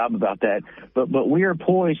great job about that. But we are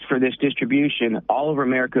poised for this distribution all over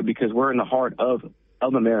America because we're in the heart of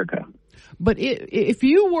America. But if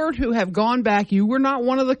you were to have gone back, you were not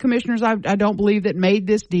one of the commissioners, I don't believe, that made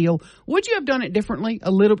this deal. Would you have done it differently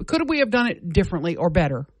a little bit? Could we have done it differently or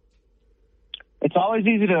better? It's always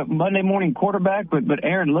easy to Monday morning quarterback, but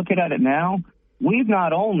Aaron, looking at it now, we've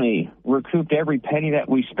not only recouped every penny that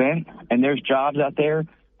we spent, and there's jobs out there,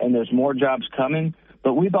 and there's more jobs coming,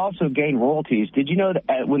 but we've also gained royalties. Did you know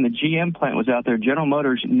that when the GM plant was out there, General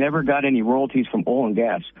Motors never got any royalties from oil and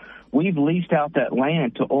gas? We've leased out that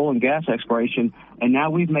land to oil and gas exploration, and now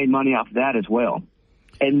we've made money off that as well.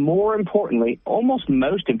 And more importantly, almost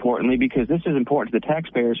most importantly, because this is important to the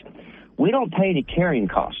taxpayers, we don't pay any carrying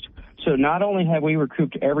cost. So not only have we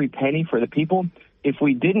recouped every penny for the people, if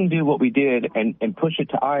we didn't do what we did and push it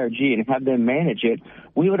to IRG and have them manage it,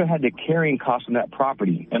 we would have had the carrying cost on that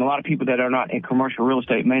property. And a lot of people that are not in commercial real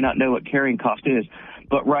estate may not know what carrying cost is.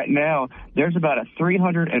 But right now, there's about a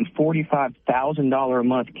 $345,000 a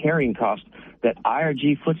month carrying cost that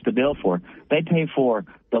IRG foots the bill for. They pay for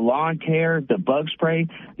the lawn care, the bug spray.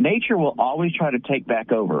 Nature will always try to take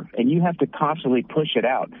back over, and you have to constantly push it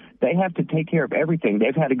out. They have to take care of everything.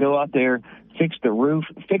 They've had to go out there, fix the roof,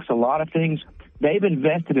 fix a lot of things. They've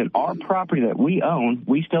invested in our property that we own.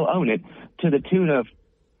 We still own it to the tune of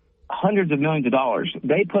hundreds of millions of dollars.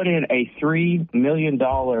 They put in a $3 million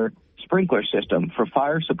sprinkler system for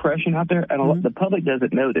fire suppression out there, and the public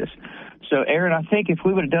doesn't know this. So, Aaron, I think if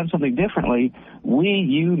we would have done something differently,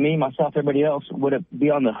 you, me, myself, everybody else would have be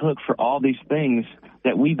on the hook for all these things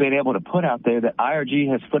that we've been able to put out there that IRG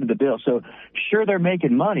has footed the bill. So, sure, they're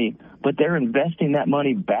making money, but they're investing that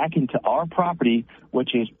money back into our property,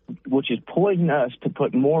 which is poisoning us to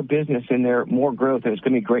put more business in there, more growth, and it's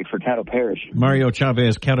going to be great for Caddo Parish. Mario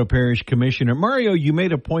Chavez, Caddo Parish Commissioner. Mario, you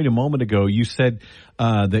made a point a moment ago. You said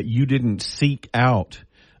that you didn't seek out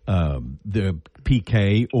the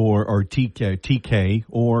PK or TK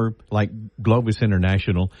or like Glovis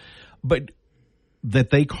International, but that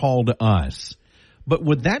they called us. But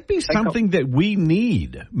would that be something that we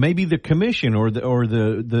need, maybe the commission or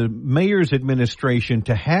the mayor's administration,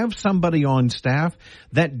 to have somebody on staff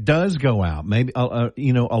that does go out, maybe a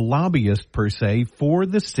lobbyist per se for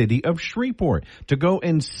the city of Shreveport to go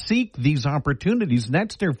and seek these opportunities? And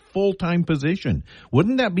that's their full-time position.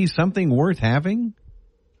 Wouldn't that be something worth having?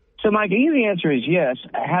 So, Mike, the easy answer is yes.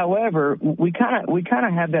 However, we kind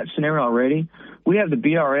of have that scenario already. We have the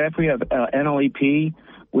BRF, we have NLEP,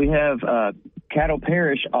 we have Caddo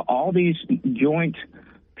Parish, all these joint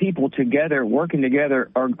people together, working together,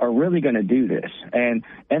 are really going to do this. And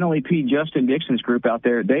NLEP, Justin Dixon's group out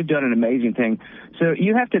there, they've done an amazing thing. So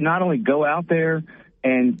you have to not only go out there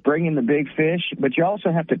and bring in the big fish, but you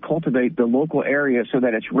also have to cultivate the local area so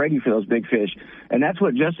that it's ready for those big fish. And that's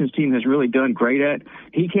what Justin's team has really done great at.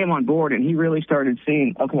 He came on board and he really started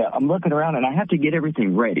seeing, okay, I'm looking around and I have to get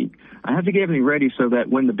everything ready. I have to get everything ready so that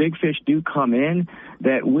when the big fish do come in,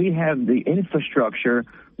 that we have the infrastructure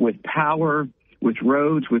with power, with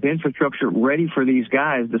roads, with infrastructure ready for these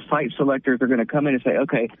guys. The site selectors are going to come in and say,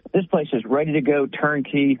 okay, this place is ready to go,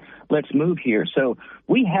 turnkey, let's move here. So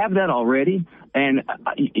we have that already. And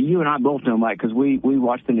you and I both know, Mike, because we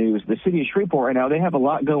watch the news. The city of Shreveport right now, they have a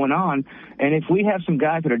lot going on. And if we have some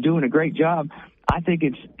guys that are doing a great job, I think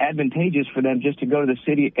it's advantageous for them just to go to the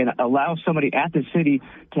city and allow somebody at the city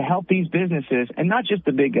to help these businesses, and not just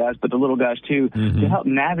the big guys, but the little guys too, to help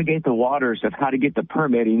navigate the waters of how to get the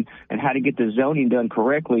permitting and how to get the zoning done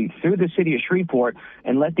correctly through the city of Shreveport,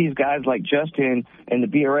 and let these guys like Justin and the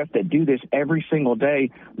BRF that do this every single day,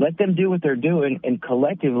 let them do what they're doing, and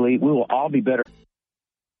collectively we will all be better.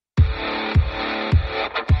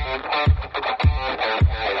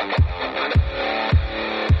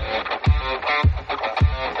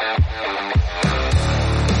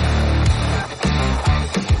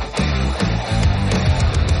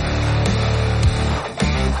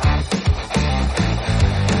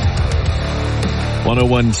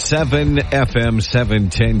 .101.7 FM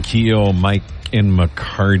 710 Keel, Mike and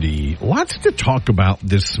McCarty. Lots to talk about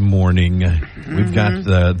this morning. We've got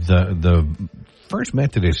the First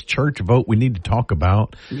Methodist Church vote we need to talk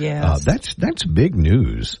about. Yes. That's big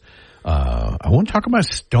news. I want to talk about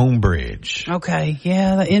Stonebridge. Okay,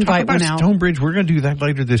 yeah, the invite went out. Stonebridge, we're going to do that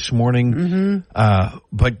later this morning.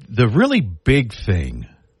 But the really big thing.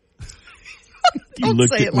 Don't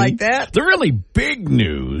say it like that. The really big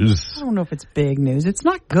news. I don't know if it's big news. It's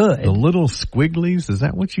not good. The little squigglies? Is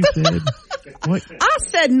that what you said? What? I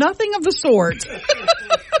said nothing of the sort.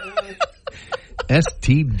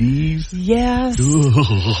 STDs? Yes.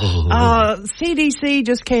 CDC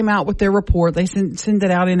just came out with their report. They send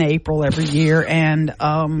it out in April every year. And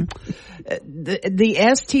the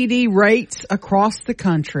STD rates across the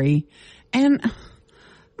country. And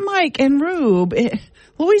Mike and Rube...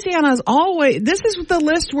 Louisiana is always, this is the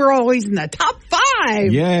list, we're always in the top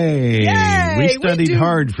 5. Yay. We studied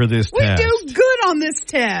hard for this test. We do good on this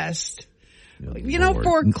test. You know,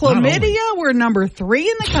 for chlamydia, we're number 3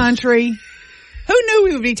 in the country. Who knew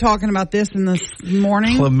we would be talking about this in this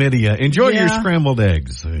morning? Chlamydia. Enjoy your scrambled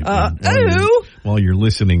eggs. While you're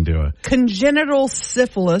listening to it. Congenital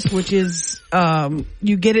syphilis, which is,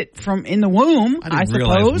 you get it from in the womb, I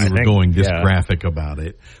suppose. We were going this graphic about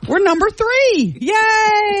it. We're number 3.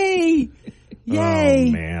 Yay! Yay.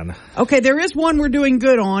 Oh, man. Okay, there is one we're doing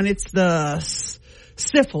good on. It's the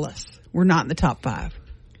syphilis. We're not in the top 5.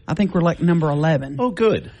 I think we're like number 11. Oh,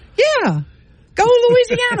 good. Yeah. Go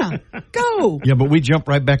Louisiana. Go. Yeah, but we jump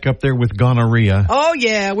right back up there with gonorrhea. Oh,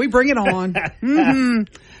 yeah. We bring it on.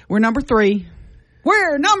 We're number 3.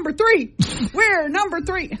 We're number 3. We're number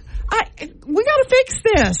 3. We got to fix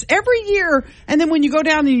this every year. And then when you go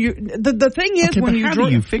down and the thing is, when you how do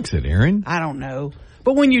you fix it, Aaron? I don't know.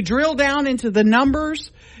 But when you drill down into the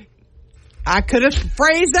numbers, I could have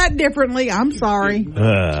phrased that differently. I'm sorry.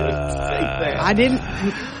 I didn't.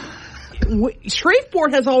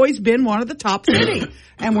 Shreveport has always been one of the top cities,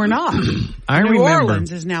 and we're not. New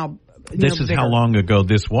Orleans is now. This is how long ago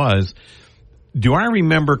this was. Do I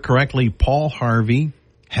remember correctly? Paul Harvey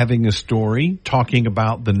having a story talking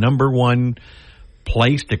about the number 1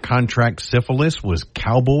 place to contract syphilis was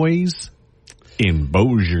Cowboys in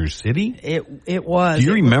Bossier City. It was. Do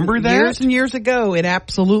you remember that? Years and years ago, it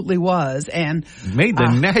absolutely was, and made the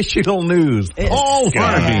national news. Paul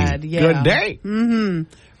Harvey. Yeah. Good day.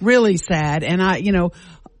 Really sad. And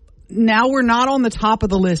now we're not on the top of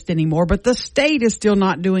the list anymore, but the state is still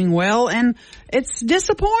not doing well, and it's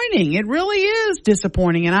disappointing. It really is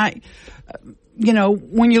disappointing. And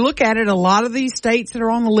when you look at it, a lot of these states that are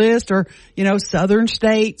on the list are, southern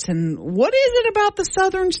states. And what is it about the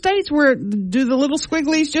southern states where do the little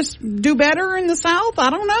squigglies just do better in the South? I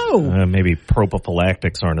don't know. Maybe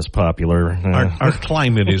prophylactics aren't as popular. Our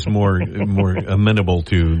climate is more amenable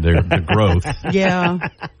to the growth. Yeah.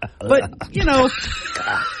 But,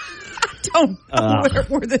 I don't know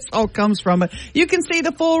where this all comes from, but you can see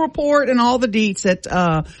the full report and all the deets at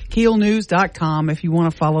keelnews.com if you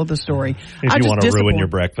want to follow the story. If you want to ruin your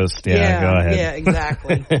breakfast, go ahead. Yeah,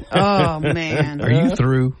 exactly. Oh, man. Are you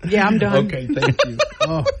through? Yeah, I'm done. Okay, thank you.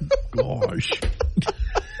 Oh, gosh.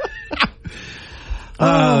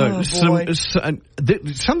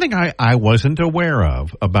 Something I wasn't aware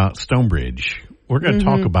of about Stonebridge. We're going to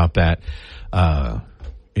talk about that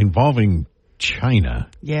involving China.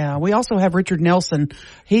 Yeah, we also have Richard Nelson.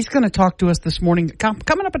 He's going to talk to us this morning.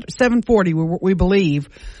 Coming up at 7:40, we believe.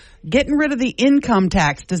 Getting rid of the income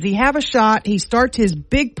tax. Does he have a shot? He starts his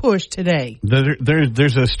big push today.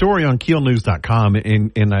 There's a story on KeelNews.com,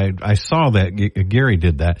 and I saw that Gary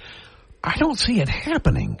did that. I don't see it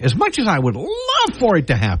happening as much as I would love for it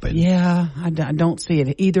to happen. Yeah, I don't see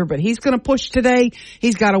it either, but he's going to push today.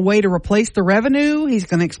 He's got a way to replace the revenue. He's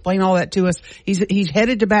going to explain all that to us. He's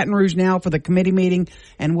headed to Baton Rouge now for the committee meeting,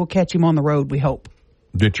 and we'll catch him on the road, we hope.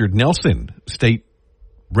 Richard Nelson, state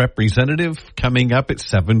representative, coming up at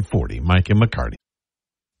 7:40. Mike and McCarty.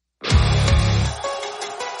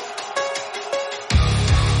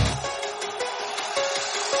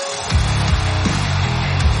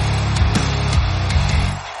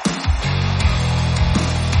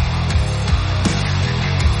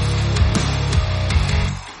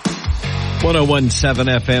 .101.7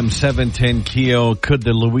 FM 710 Keel. Could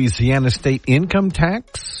the Louisiana state income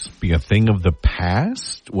tax be a thing of the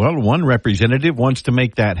past? Well, one representative wants to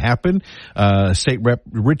make that happen. State Rep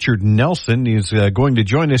Richard Nelson is going to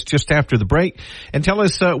join us just after the break and tell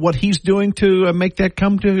us what he's doing to make that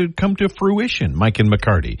come to fruition. Mike and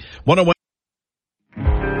McCarty. 101.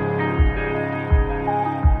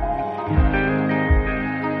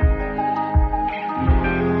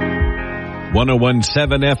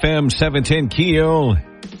 101.7 FM 710 Keel.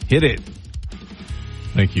 Hit it.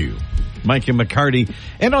 Thank you. Mike and McCarty.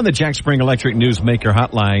 And on the Jack Spring Electric Newsmaker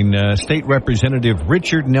Hotline, State Representative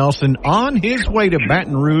Richard Nelson on his way to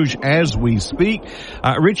Baton Rouge as we speak.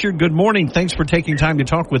 Richard, good morning. Thanks for taking time to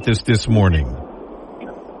talk with us this morning.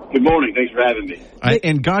 Good morning. Thanks for having me.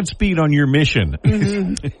 And Godspeed on your mission.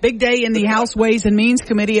 Big day in the House Ways and Means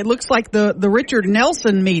Committee. It looks like the Richard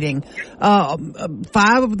Nelson meeting. 5 or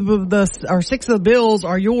 6 of the bills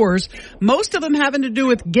are yours. Most of them having to do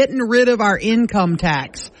with getting rid of our income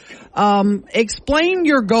tax. Explain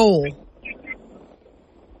your goal.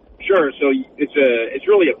 Sure. So it's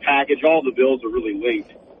really a package. All the bills are really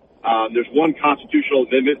linked. There's one constitutional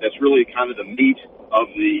amendment that's really kind of the meat of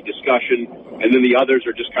the discussion, and then the others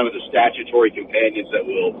are just kind of the statutory companions that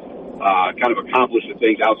will kind of accomplish the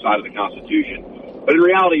things outside of the Constitution. But in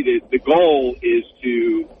reality, the goal is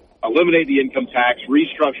to eliminate the income tax,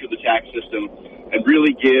 restructure the tax system, and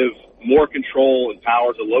really give more control and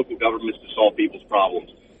power to local governments to solve people's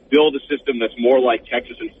problems. Build a system that's more like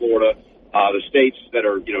Texas and Florida, the states that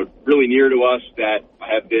are really near to us that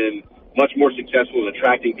have been much more successful in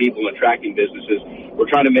attracting people and attracting businesses.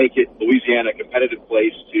 We're trying to make Louisiana a competitive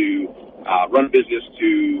place to run a business,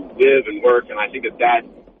 to live and work, and I think that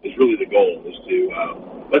is really the goal, is to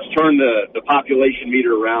let's turn the population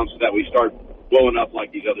meter around so that we start blowing up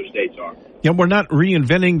like these other states are. Yeah, we're not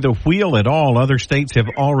reinventing the wheel at all. Other states have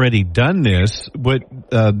already done this, but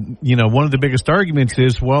one of the biggest arguments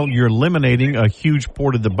is, well, you're eliminating a huge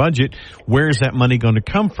part of the budget. Where is that money going to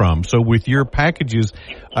come from? So with your packages,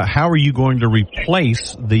 how are you going to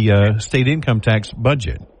replace the state income tax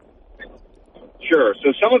budget? Sure.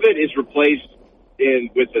 So some of it is replaced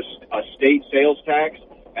with a state sales tax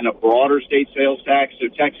and a broader state sales tax. So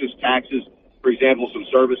Texas taxes, for example, some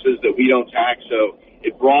services that we don't tax, so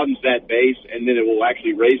it broadens that base, and then it will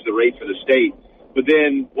actually raise the rate for the state. But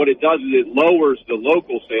then what it does is it lowers the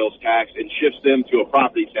local sales tax and shifts them to a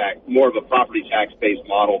property tax, more of a property tax-based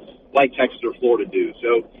model like Texas or Florida do.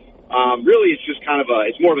 So really it's just kind of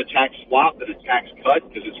it's more of a tax swap than a tax cut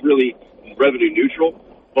because it's really revenue neutral.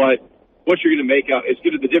 But what you're going to make up,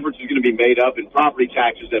 the difference is going to be made up in property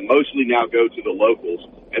taxes that mostly now go to the locals,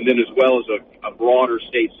 and then as well as a broader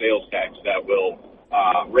state sales tax that will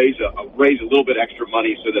raise a little bit extra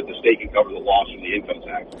money so that the state can cover the loss from the income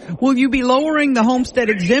tax. Will you be lowering the homestead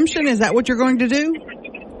exemption? Is that what you're going to do?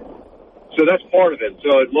 So that's part of it.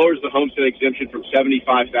 So it lowers the homestead exemption from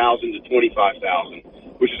 $75,000 to $25,000,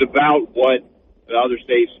 which is about what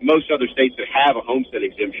most other states that have a homestead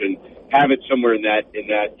exemption have it somewhere in that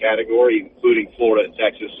category, including Florida and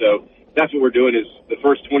Texas. So that's what we're doing. Is the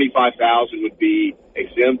first $25,000 would be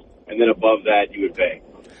exempt, and then above that you would pay.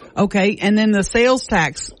 Okay, and then the sales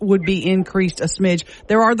tax would be increased a smidge.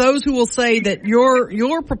 There are those who will say that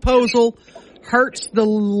your proposal hurts the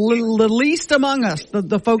least among us,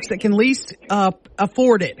 the folks that can least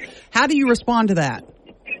afford it. How do you respond to that?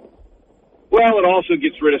 Well, it also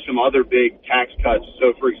gets rid of some other big tax cuts.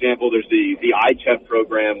 So, for example, there's the ITEP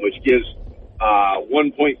program, which gives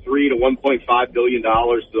 $1.3 to $1.5 billion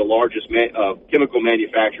to the largest chemical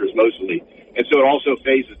manufacturers mostly. And so it also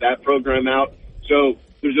phases that program out. So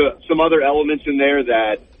there's some other elements in there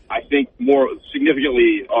that I think more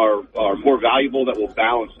significantly are more valuable that will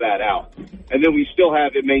balance that out. And then we still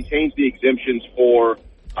have, it maintains the exemptions for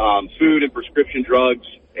food and prescription drugs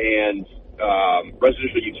and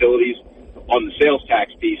residential utilities on the sales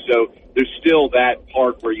tax piece. So there's still that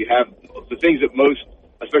part where you have the things that most,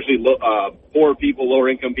 especially poor people, lower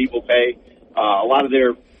income people pay. A lot of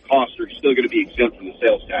their costs are still going to be exempt from the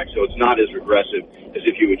sales tax. So it's not as regressive as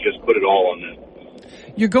if you would just put it all on them.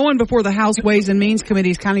 You're going before the House Ways and Means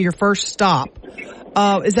Committee is kind of your first stop.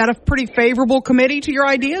 Is that a pretty favorable committee to your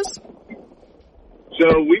ideas?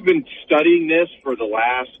 So we've been studying this for the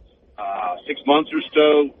last 6 months or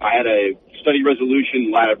so. I had a study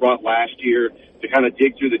resolution I brought last year to kind of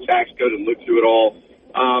dig through the tax code and look through it all.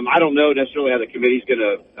 I don't know necessarily how the committee's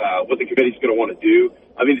what the committee's going to want to do.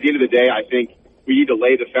 I mean, at the end of the day, I think we need to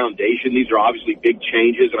lay the foundation. These are obviously big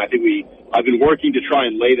changes, and I think I've been working to try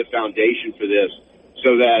and lay the foundation for this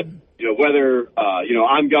so that, whether,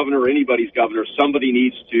 I'm governor or anybody's governor, somebody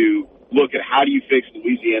needs to look at how do you fix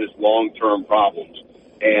Louisiana's long-term problems.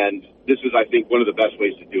 And this is, I think, one of the best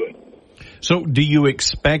ways to do it. So do you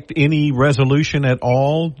expect any resolution at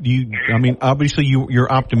all? Obviously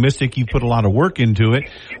you're optimistic. You put a lot of work into it.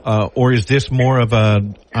 Or is this more of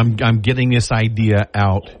I'm getting this idea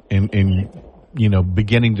out and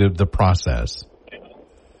beginning the process?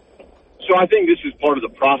 So I think this is part of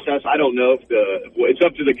the process. I don't know if it's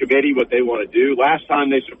up to the committee what they want to do. Last time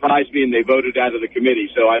they surprised me and they voted out of the committee.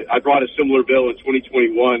 So I brought a similar bill in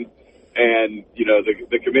 2021 and,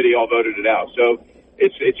 the committee all voted it out. So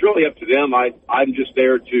it's really up to them. I'm just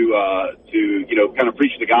there to kind of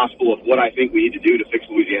preach the gospel of what I think we need to do to fix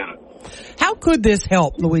Louisiana. How could this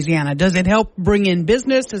help Louisiana? Does it help bring in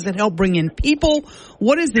business? Does it help bring in people?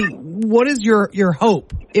 What is your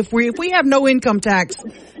hope? If we have no income tax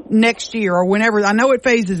next year or whenever, I know it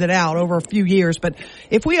phases it out over a few years, but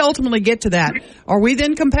if we ultimately get to that, are we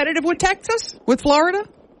then competitive with Texas, with Florida?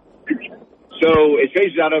 So it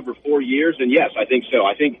phases out over 4 years, and yes, I think so.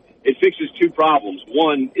 I think it fixes two problems.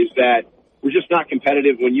 One is that we're just not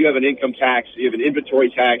competitive when you have an income tax, you have an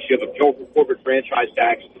inventory tax, you have a corporate franchise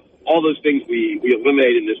tax. All those things we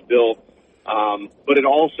eliminate in this bill. But it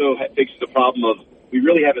also fixes the problem of we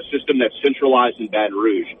really have a system that's centralized in Baton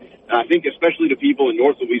Rouge. And I think especially to people in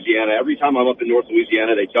North Louisiana, every time I'm up in North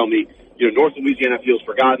Louisiana, they tell me, North Louisiana feels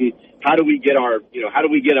forgotten. How do we get our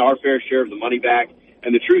fair share of the money back?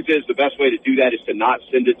 And the truth is the best way to do that is to not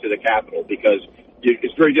send it to the capital because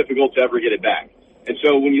it's very difficult to ever get it back. And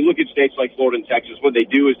so when you look at states like Florida and Texas, what they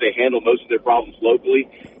do is they handle most of their problems locally.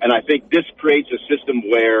 And I think this creates a system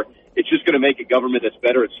where it's just going to make a government that's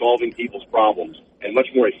better at solving people's problems and much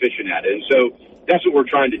more efficient at it. And so that's what we're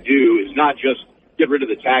trying to do is not just get rid of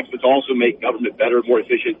the tax, but to also make government better, more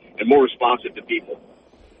efficient, and more responsive to people.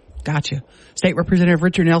 Gotcha. State Representative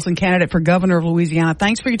Richard Nelson, candidate for governor of Louisiana.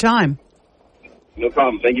 Thanks for your time. No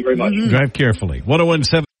problem. Thank you very much. Mm-hmm. Drive carefully.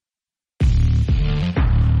 1017.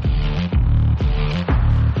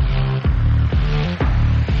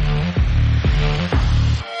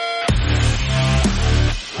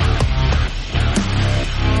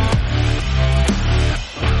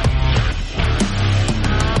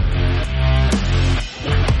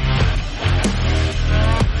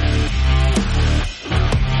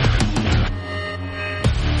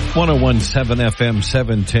 FM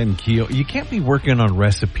 710 Keel. You can't be working on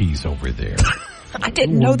recipes over there. I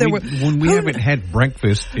didn't know there were. When we haven't had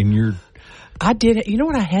breakfast in your. I did. You know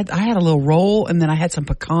what I had? I had a little roll and then I had some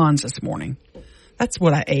pecans this morning. That's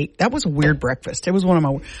what I ate. That was a weird breakfast. It was one of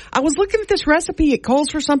my. I was looking at this recipe. It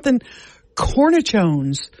calls for something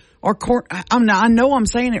cornichones or corn. I know I'm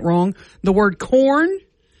saying it wrong. The word corn.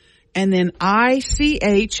 And then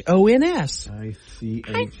ICHONS.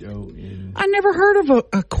 ICHON. I never heard of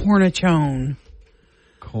a cornichone.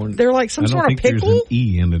 They're like some sort of pickle? There's an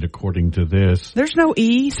E in it according to this. There's no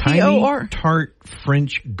E. C-O-R. Tiny tart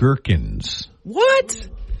French gherkins. What?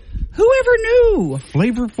 Whoever knew?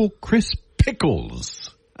 Flavorful crisp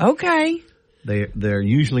pickles. Okay. They're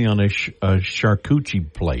usually on a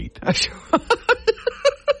charcuterie plate. I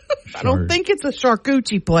don't think it's a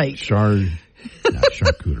charcuterie plate. Not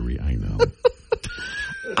charcuterie, I know.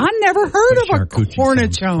 I never heard of a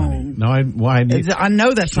cornichone. No, I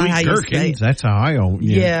know that's not how you say it. That's how I own.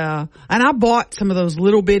 Yeah, and I bought some of those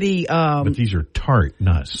little bitty. But these are tart,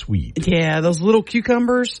 not sweet. Yeah, those little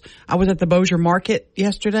cucumbers. I was at the Bossier Market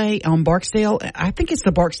yesterday on Barksdale. I think it's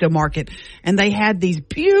the Barksdale Market, and they had these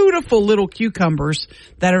beautiful little cucumbers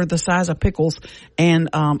that are the size of pickles, and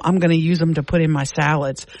I'm going to use them to put in my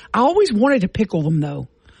salads. I always wanted to pickle them though.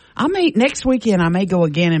 Next weekend I may go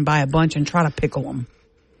again and buy a bunch and try to pickle them.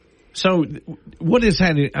 So what is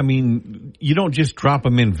that? I mean, you don't just drop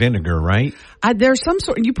them in vinegar, right? There's some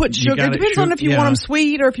sort. You put sugar. It depends on if you want them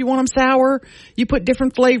sweet or if you want them sour. You put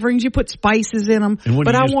different flavorings. You put spices in them. And what,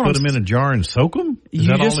 do you just put them in a jar and soak them? Is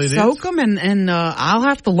that all it is? You just soak them, and I'll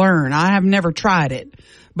have to learn. I have never tried it.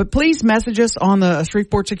 But please message us on the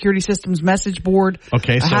Shreveport Security Systems message board.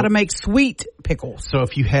 Okay, so how to make sweet pickles. So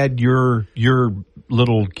if you had your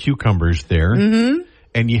little cucumbers there,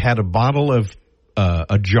 and you had a bottle of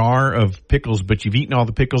a jar of pickles, but you've eaten all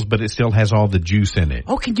the pickles, but it still has all the juice in it.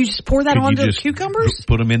 Oh, can you just pour that onto the cucumbers?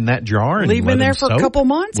 Put them in that jar and leave them there for a couple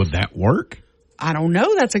months? Would that work? I don't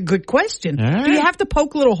know. That's a good question. Do you have to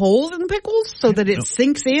poke little holes in the pickles so that it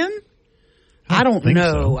sinks in? I don't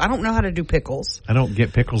know. So. I don't know how to do pickles. I don't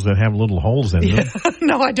get pickles that have little holes in them.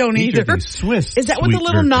 No, I don't either. Swiss. Is that what the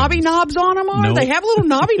little knobby knobs on them are? No. They have little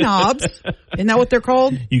knobby knobs. Isn't that what they're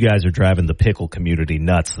called? You guys are driving the pickle community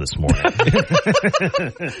nuts this morning.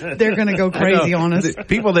 They're going to go crazy on us. The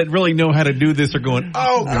people that really know how to do this are going,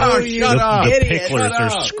 oh, gosh, shut up. The picklers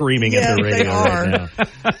are screaming at the radio right now.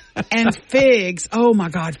 And figs. Oh, my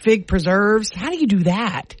God. Fig preserves. How do you do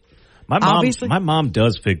that? My mom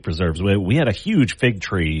does fig preserves. We had a huge fig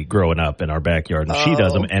tree growing up in our backyard, and she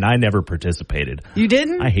does them, and I never participated. You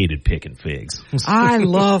didn't? I hated picking figs. I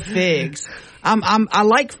love figs. I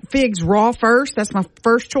like figs raw first. That's my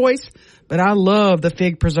first choice. But I love the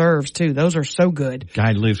fig preserves, too. Those are so good.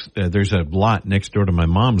 Guy lives, there's a lot next door to my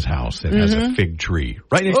mom's house that has a fig tree.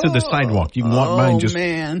 Right next to the sidewalk. You can walk by and just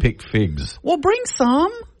pick figs. Well, bring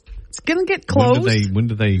some. It's going to get close. When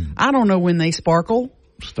do they? I don't know when they sparkle.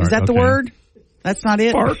 Is that the word? That's not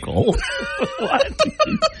it? Sparkle. What?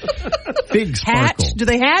 Fig sparkle. Hatch? Do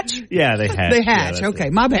they hatch? Yeah, they hatch. They hatch. Yeah,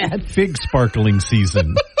 okay, my bad. Fig sparkling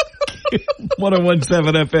season.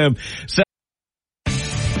 101.7 FM.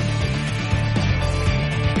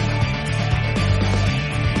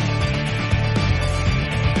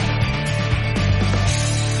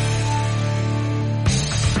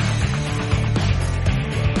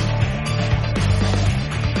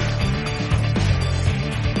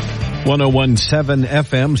 .101.7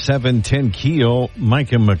 FM, 710 Keel,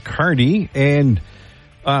 Micah McCarty. And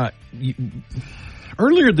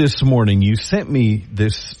earlier this morning, you sent me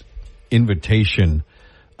this invitation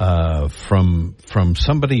from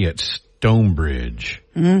somebody at Stonebridge.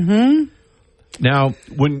 Mm-hmm. Now,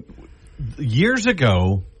 years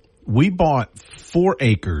ago, we bought 4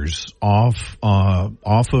 acres off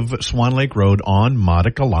of Swan Lake Road on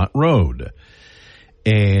Modicalat Road.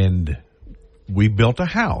 And we built a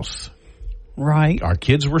house. Right. Our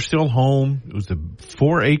kids were still home. It was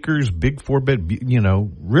 4 acres, big 4-bed,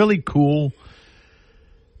 really cool.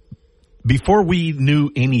 Before we knew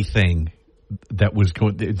anything that was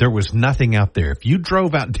going, there was nothing out there. If you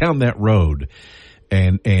drove out down that road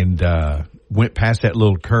and went past that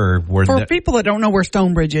little curve where people that don't know where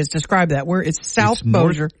Stonebridge is, describe that. Where it's South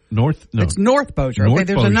Bossier. It's North Bossier. Okay,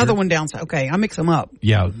 there's another one down south. Okay, I mix them up.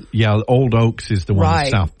 Yeah. Old Oaks is the one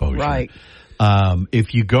in South Bossier. Right.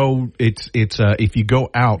 If you go, if you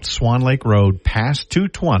go out Swan Lake Road past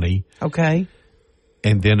 220. Okay.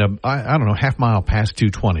 And then, I don't know, half mile past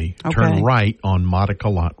 220, turn right on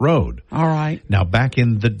Modicalat Road. All right. Now, back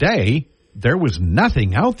in the day, there was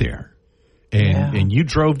nothing out there. And you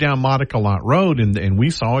drove down Modicalat Road and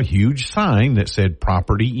we saw a huge sign that said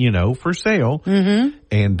property, for sale. Mm-hmm.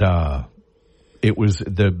 And, it was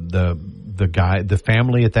the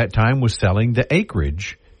family at that time was selling the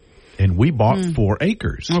acreage. And we bought 4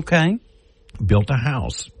 acres. Okay. Built a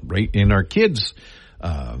house, right? And our kids,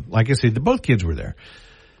 like I said, both kids were there.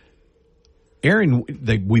 Aaron,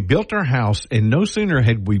 we built our house, and no sooner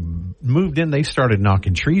had we moved in, they started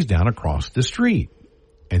knocking trees down across the street.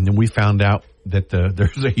 And then we found out that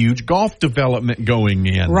there's a huge golf development going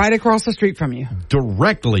in. Right across the street from you.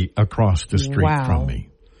 Directly across the street from me.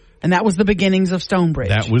 And that was the beginnings of Stonebridge.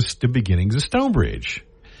 That was the beginnings of Stonebridge.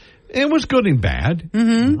 It was good and bad.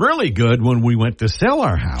 Mm-hmm. Really good when we went to sell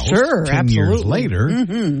our house. Sure, 10 years later.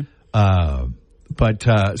 Mm-hmm.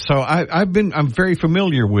 So I'm very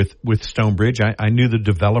familiar with Stonebridge. I knew the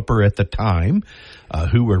developer at the time,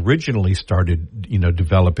 who originally started,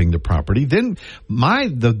 developing the property. Then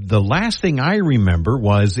the last thing I remember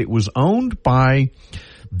was it was owned by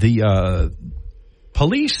the,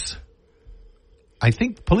 police. I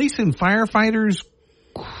think police and firefighters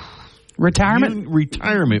retirement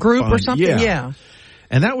group fund. Or something. Yeah.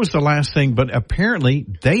 And that was the last thing, but apparently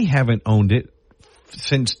they haven't owned it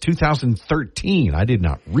since 2013. I did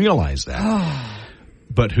not realize that.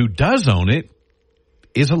 But who does own it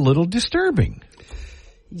is a little disturbing.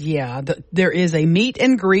 Yeah, there is a meet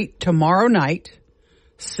and greet tomorrow night.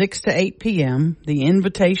 6 to 8 p.m. The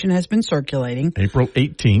invitation has been circulating. April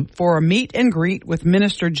 18th. For a meet and greet with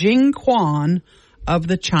Minister Jing Quan of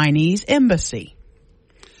the Chinese Embassy.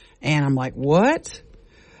 And I'm like, what?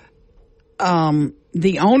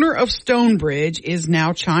 The owner of Stonebridge is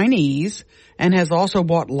now Chinese and has also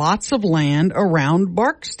bought lots of land around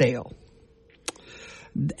Barksdale.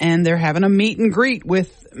 And they're having a meet and greet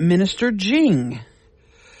with Minister Jing.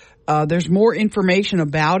 There's more information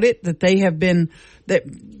about it that they've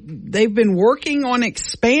been working on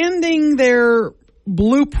expanding their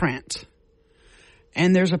blueprint.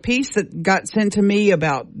 And there's a piece that got sent to me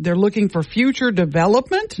about they're looking for future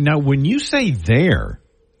development. Now, when you say there,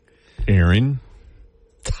 Aaron,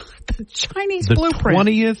 the Chinese blueprint.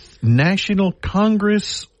 20th National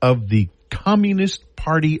Congress of the Communist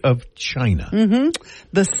Party of China. Mm-hmm.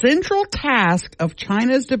 The central task of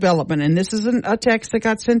China's development, and this is a text that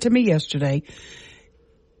got sent to me yesterday,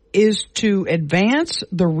 is to advance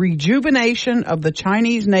the rejuvenation of the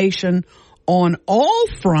Chinese nation on all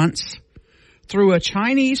fronts through a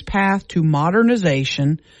Chinese path to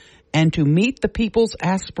modernization and to meet the people's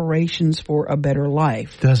aspirations for a better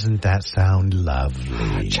life. Doesn't that sound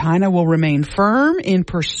lovely? China will remain firm in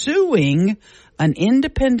pursuing an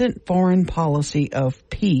independent foreign policy of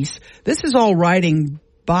peace. This is all writing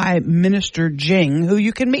by Minister Jing, who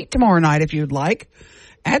you can meet tomorrow night if you'd like,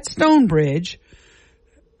 at Stonebridge,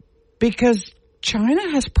 because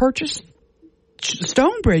China has purchased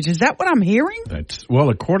Stonebridge. Is that what I'm hearing? Well,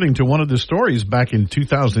 according to one of the stories back in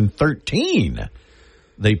 2013,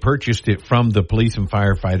 they purchased it from the police and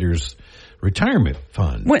firefighters retirement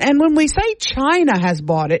fund. And when we say China has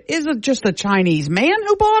bought it, is it just a Chinese man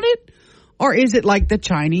who bought it? Or is it like the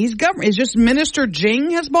Chinese government? Is just Minister Jing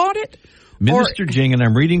has bought it? Minister Jing, and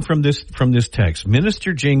I'm reading from this text.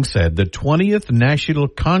 Minister Jing said the 20th National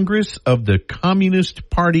Congress of the Communist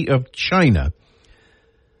Party of China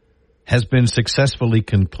has been successfully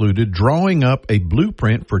concluded, drawing up a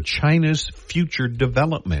blueprint for China's future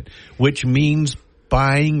development, which means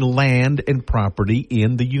buying land and property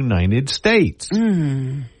in the United States.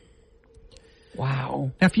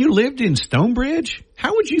 Wow. Now, if you lived in Stonebridge,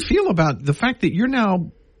 how would you feel about the fact that you're now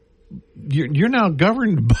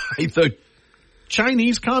governed by the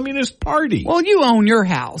Chinese Communist Party? Well, you own your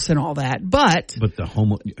house and all that, but the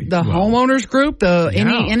homeowners group,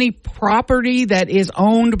 any property that is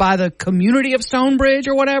owned by the community of Stonebridge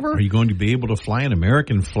or whatever. Are you going to be able to fly an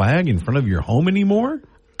American flag in front of your home anymore?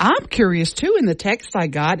 I'm curious too. In the text I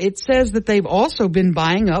got, it says that they've also been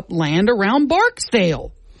buying up land around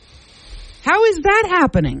Barksdale. How is that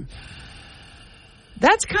happening?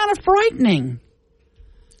 That's kind of frightening.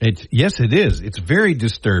 Yes, it is. It's very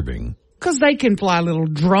disturbing. Because they can fly little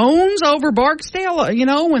drones over Barksdale,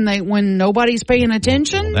 when nobody's paying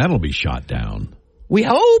attention. Well, that'll be shot down. We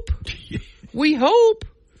hope. We hope.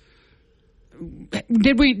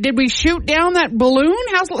 Did we shoot down that balloon?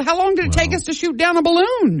 How long did it take us to shoot down a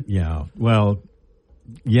balloon? Yeah. Well,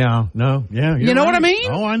 yeah. No. Yeah. You know what I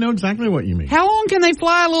mean? Oh, I know exactly what you mean. How long can they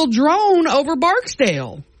fly a little drone over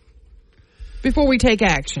Barksdale before we take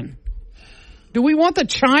action? Do we want the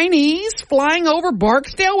Chinese flying over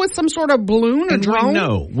Barksdale with some sort of balloon or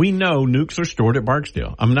drone? We know nukes are stored at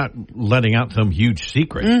Barksdale. I'm not letting out some huge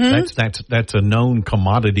secret. Mm-hmm. That's a known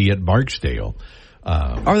commodity at Barksdale.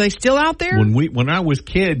 Are they still out there? When I was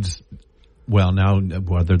kids, well, now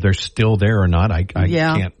whether they're still there or not, I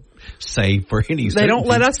can't say for any certainty. They don't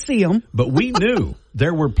let us see them. But we knew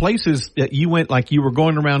there were places that you went, like you were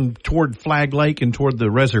going around toward Flag Lake and toward the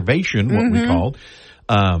reservation, what we called.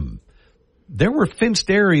 There were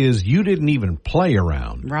fenced areas you didn't even play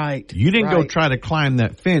around. Right. You didn't go try to climb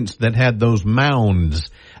that fence that had those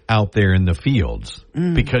mounds out there in the fields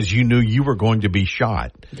because you knew you were going to be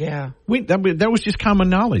shot. Yeah. That was just common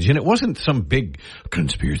knowledge, and it wasn't some big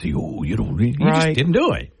conspiracy. You just didn't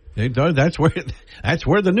do it. That's where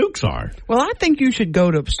the nukes are. Well, I think you should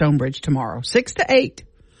go to Stonebridge tomorrow, 6 to 8.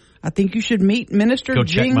 I think you should meet Minister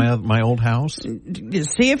Jing. Go check my old house.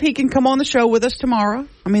 See if he can come on the show with us tomorrow.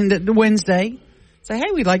 The Wednesday. Say,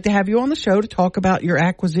 hey, we'd like to have you on the show to talk about your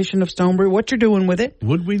acquisition of Stonebridge, what you're doing with it.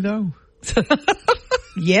 Would we, though?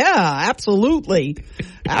 Yeah, absolutely.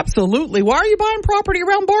 Absolutely. Why are you buying property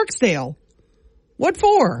around Barksdale? What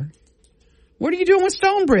for? What are you doing with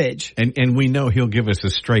Stonebridge? And we know he'll give us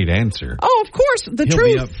a straight answer. Oh, of course. The he'll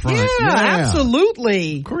truth. Be up front. Yeah,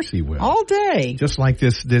 absolutely. Of course he will. All day. Just like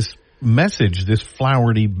this message, this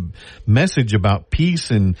flowery message about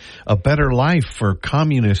peace and a better life for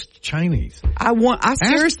communist Chinese. I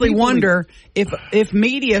seriously wonder if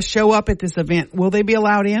media show up at this event, will they be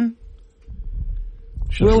allowed in?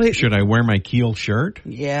 Should I wear my Kiel shirt?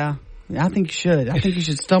 Yeah, I think you should. I think you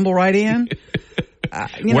should stumble right in.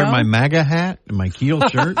 Wear my MAGA hat and my Kiel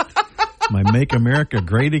shirt, my Make America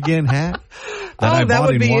Great Again hat that I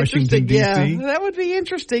bought in Washington, D.C. Yeah, that would be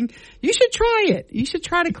interesting. You should try it. You should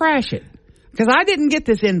try to crash it. Because I didn't get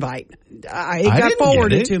this invite. It got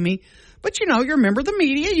forwarded to me. But, you're a member of the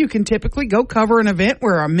media. You can typically go cover an event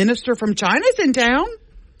where a minister from China's in town.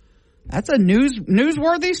 That's a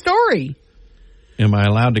newsworthy story. Am I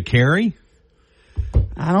allowed to carry?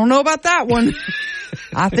 I don't know about that one.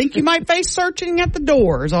 I think you might face searching at the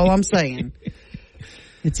door is all I'm saying.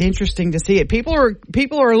 It's interesting to see it. People are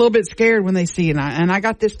a little bit scared when they see it. And I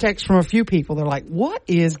got this text from a few people. They're like, what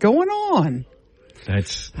is going on?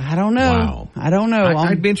 I don't know. Wow. I don't know.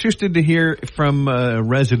 I'd be interested to hear from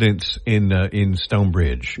residents in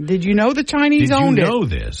Stonebridge. Did you know the Chinese owned it? Did you know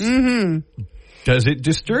this? Mm-hmm. Does it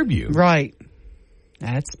disturb you? Right.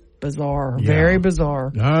 That's bizarre. Yeah. Very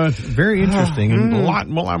bizarre. Very interesting. And a lot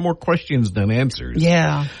more questions than answers.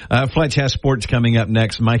 Yeah. Fletch has sports coming up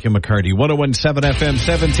next. Mike and McCarty, 101.7 FM,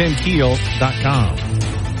 710keel.com.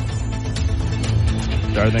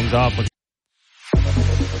 Start things off with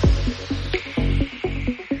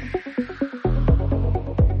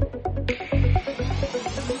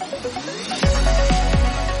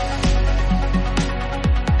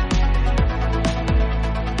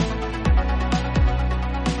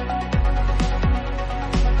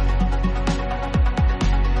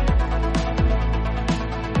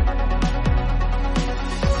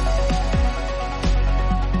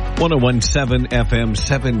 101.7 FM,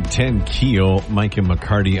 710 Keel, Mike and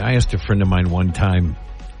McCarty. I asked a friend of mine one time,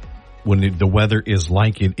 when the weather is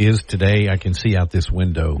like it is today, I can see out this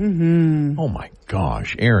window. Mm-hmm. Oh my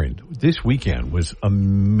gosh, Aaron, this weekend was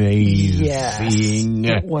amazing. Yes,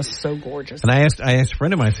 it was so gorgeous. And I asked a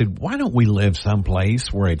friend of mine, I said, why don't we live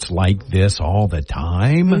someplace where it's like this all the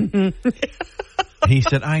time? Mm-hmm. He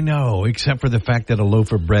said, I know, except for the fact that a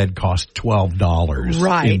loaf of bread costs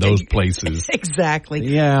 $12 in those places. Exactly.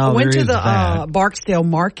 Yeah, I went to the Barksdale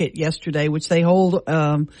Market yesterday, which they hold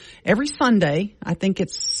every Sunday. I think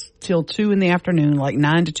it's till 2 in the afternoon, like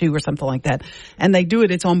 9 to 2 or something like that. And they do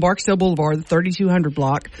it. It's on Barksdale Boulevard, the 3200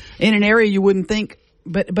 block, in an area you wouldn't think,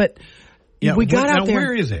 but yeah, we got out there.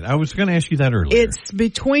 Where is it? I was going to ask you that earlier. It's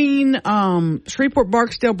between Shreveport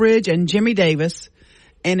Barksdale Bridge and Jimmy Davis.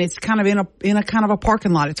 And it's kind of in a kind of a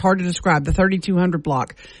parking lot. It's hard to describe, the 3200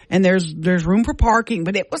 block. And there's room for parking,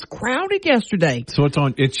 but it was crowded yesterday. So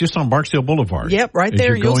it's just on Barksdale Boulevard. Yep, right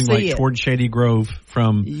there. You're going you'll see like toward Shady Grove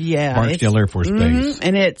from Barksdale Air Force Base.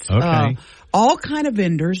 And it's all kind of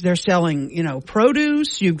vendors. They're selling,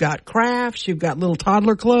 produce. You've got crafts. You've got little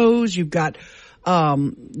toddler clothes. You've got they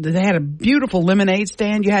had a beautiful lemonade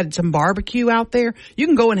stand. You had some barbecue out there. You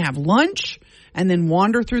can go and have lunch and then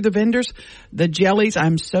wander through the vendors. The jellies,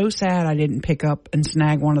 I'm so sad I didn't pick up and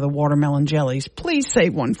snag one of the watermelon jellies. Please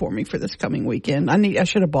save one for me for this coming weekend. I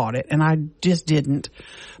should have bought it, and I just didn't.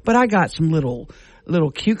 But I got some little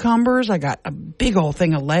cucumbers. I got a big old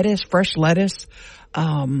thing of lettuce, fresh lettuce.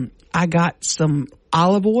 I got some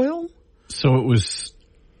olive oil. So it was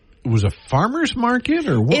a farmer's market,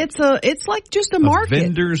 or what? It's like just a market.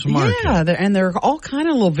 Vendor's market. Yeah, and there are all kind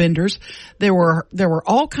of little vendors. There were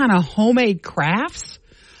all kind of homemade crafts,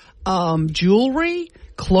 jewelry,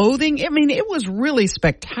 clothing. I mean, it was really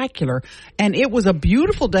spectacular, and it was a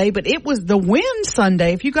beautiful day. But it was the wind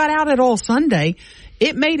Sunday. If you got out at all Sunday,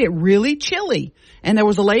 it made it really chilly. And there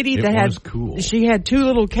was a lady that had cool. She had two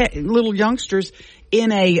little youngsters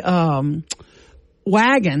in a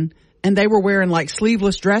wagon. And they were wearing like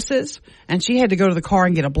sleeveless dresses, and she had to go to the car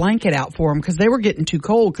and get a blanket out for them because they were getting too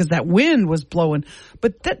cold because that wind was blowing.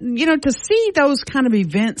 But to see those kind of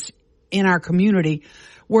events in our community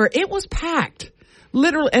where it was packed,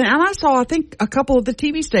 literally, and I saw, I think a couple of the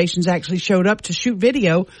TV stations actually showed up to shoot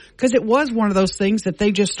video because it was one of those things that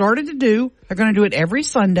they just started to do. They're going to do it every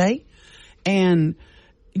Sunday, and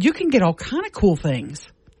you can get all kind of cool things.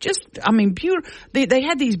 Beautiful. They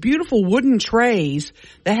had these beautiful wooden trays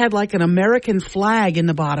that had like an American flag in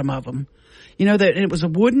the bottom of them. That it was a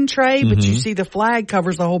wooden tray, but you see the flag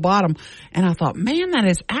covers the whole bottom. And I thought, man, that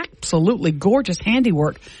is absolutely gorgeous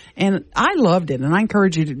handiwork. And I loved it. And I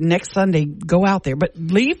encourage you to next Sunday go out there, but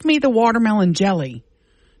leave me the watermelon jelly.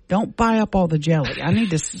 Don't buy up all the jelly. I need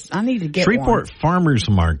to get Shreveport one. Farmers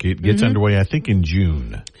Market gets underway, I think, in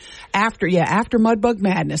June. After Mudbug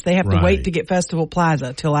Madness. They have to wait to get Festival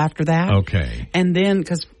Plaza till after that. Okay. And then,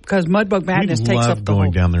 because Mudbug Madness takes up the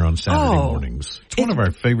going down there on Saturday mornings. It's one of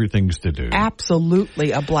our favorite things to do.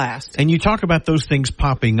 Absolutely a blast. And you talk about those things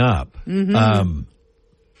popping up. Mm-hmm.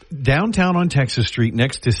 Downtown on Texas Street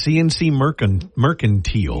next to CNC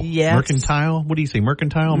Mercantile. Yes. Mercantile? What do you say?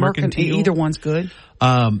 Mercantile? Mercantile? Either one's good.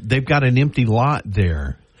 They've got an empty lot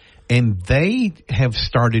there. and they have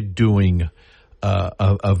started doing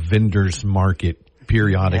a vendor's market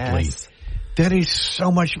periodically. Yes. That is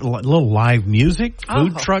so much, little live music,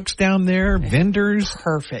 food trucks down there, vendors.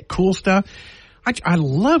 Perfect. Cool stuff. I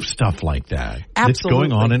love stuff like that. Absolutely. That's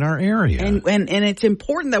going on in our area. And it's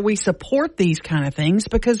important that we support these kind of things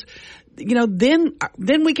because, then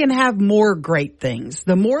we can have more great things.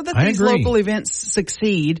 The more that these local events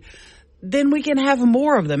succeed, then we can have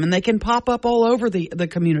more of them and they can pop up all over the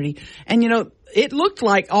community. And, it looked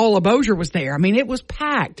like all of Bossier was there. I mean, it was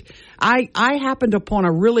packed. I happened upon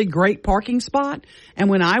a really great parking spot, and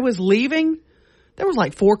when I was leaving, there was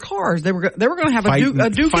like 4 cars. They were going to have a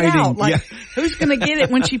duke it out. Like, who's going to get it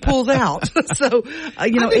when she pulls out? So, I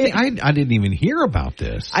didn't even hear about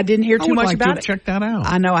this. I didn't hear too much about it. Check that out.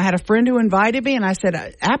 I know. I had a friend who invited me, and I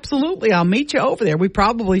said, absolutely, I'll meet you over there. We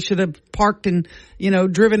probably should have parked and,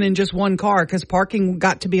 driven in just one car because parking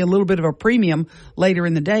got to be a little bit of a premium later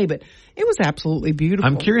in the day, but it was absolutely beautiful.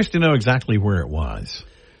 I'm curious to know exactly where it was.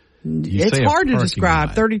 It's hard to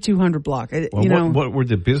describe. 3200 block. What were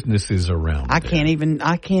the businesses around? I can't.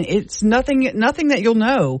 It's nothing that you'll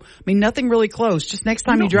know. I mean, nothing really close. Just next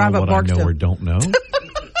time you drive up Barksdale. I know or don't know.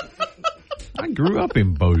 I grew up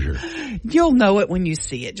in Bossier. You'll know it when you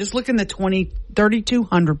see it. Just look in the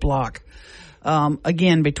 3200 block.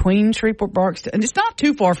 Again, between Shreveport Barksdale, and it's not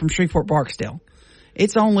too far from Shreveport Barksdale.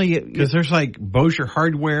 It's only because there's like Bossier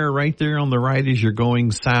Hardware right there on the right as you're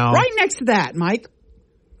going south. Right next to that, Mike.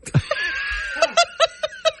 I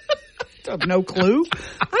have no clue.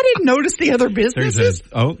 I didn't notice the other businesses.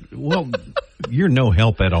 You're no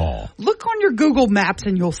help at all. Look on your Google Maps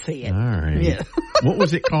and you'll see it. All right. Yeah. What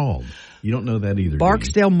was it called? You don't know that either.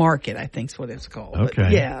 Barksdale Market, I think is what it's called. Okay.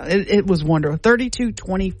 But yeah, it was wonderful.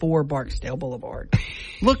 3224 Barksdale Boulevard.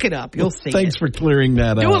 Look it up. You'll see Thanks for clearing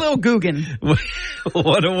that up. Do a little Googling.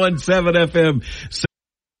 1017 FM.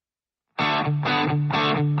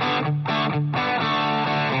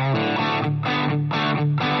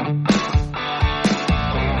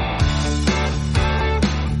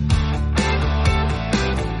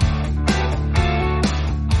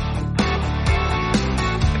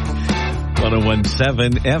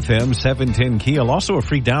 .17 FM 710 Keel. Also a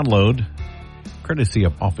free download, courtesy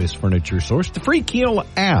of Office Furniture Source, the free Keel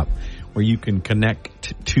app where you can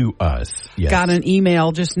connect to us. Yes. Got an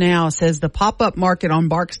email just now. It says the pop-up market on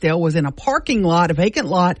Barksdale was in a parking lot, a vacant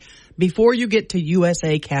lot, before you get to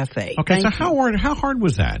USA Cafe. Okay, how hard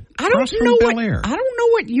was that? I don't know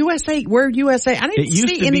where USA. I didn't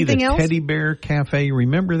see anything else. It used to be the Teddy Bear Cafe.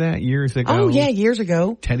 Remember that years ago? Oh yeah, years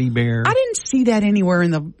ago. Teddy Bear. I didn't see that anywhere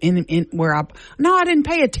in where I didn't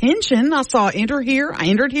pay attention. I saw enter here. I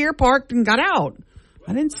entered here, parked, and got out.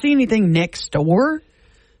 I didn't see anything next door.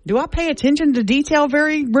 Do I pay attention to detail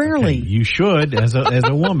very rarely? Okay, you should, as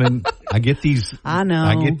a woman. I get these. I know.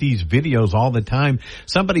 I get these videos all the time.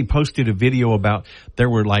 Somebody posted a video about there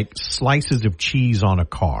were like slices of cheese on a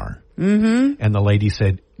car, and the lady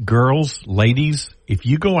said, ladies, if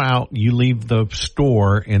you go out, you leave the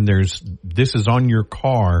store, and this is on your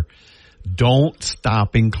car, don't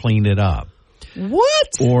stop and clean it up. What?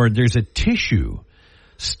 Or there's a tissue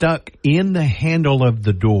stuck in the handle of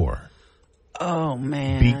the door. Oh,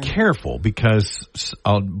 man. Be careful, because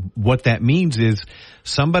what that means is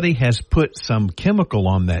somebody has put some chemical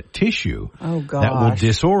on that tissue that will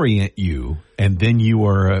disorient you, and then you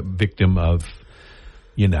are a victim of,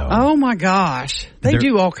 Oh, my gosh. They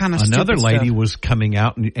do all kind of stupid stuff. Another lady was coming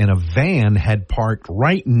out, and a van had parked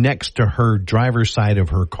right next to her driver's side of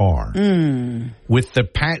her car with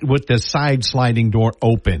the side sliding door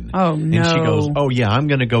open. Oh, no. And she goes, oh, yeah, I'm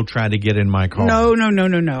going to go try to get in my car. No.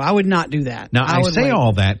 I would not do that. Now, I say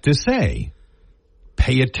all that to say,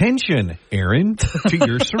 pay attention, Aaron, to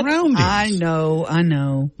your surroundings. I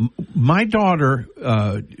know. My daughter,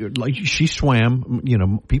 she swam,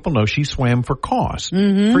 people know she swam for cost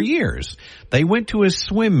for years. They went to a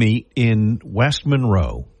swim meet in West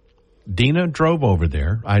Monroe. Dina drove over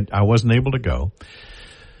there. I wasn't able to go.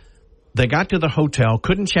 They got to the hotel,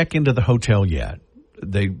 couldn't check into the hotel yet.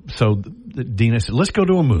 So Dina said, let's go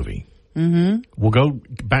to a movie. We'll go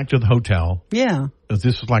back to the hotel. Yeah.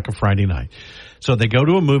 This was like a Friday night. So they go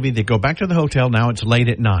to a movie, they go back to the hotel, now it's late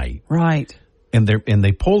at night. Right. And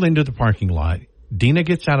they pull into the parking lot. Dina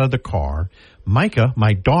gets out of the car. Micah,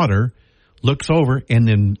 my daughter, looks over, and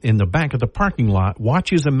then in the back of the parking lot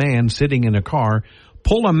watches a man sitting in a car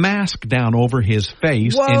pull a mask down over his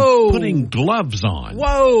face and putting gloves on.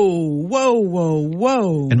 Whoa.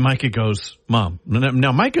 And Micah goes, Mom.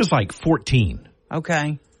 Now Micah's like 14.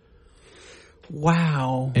 Okay.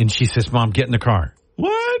 Wow. And she says, Mom, get in the car.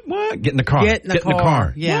 What? Get in the car. Get in the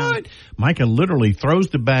car. Yeah. What? Micah literally throws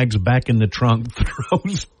the bags back in the trunk,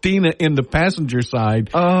 throws Tina in the passenger side,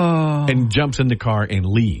 and jumps in the car and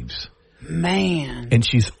leaves. Man. And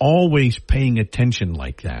she's always paying attention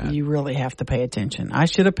like that. You really have to pay attention. I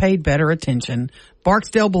should have paid better attention.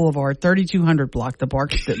 Barksdale Boulevard, 3200 block, the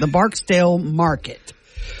Barksdale Market.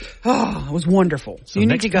 Oh, it was wonderful. So you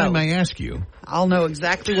need next to go. time I ask you, I'll know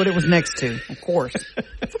exactly what it was next to, of course.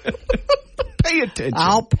 pay attention.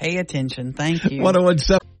 I'll pay attention. Thank you.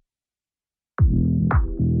 1017.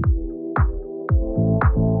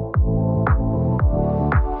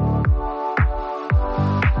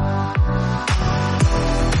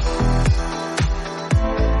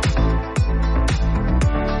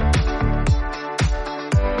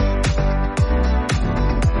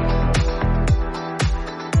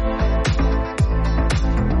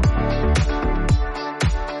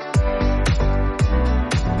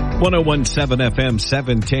 FM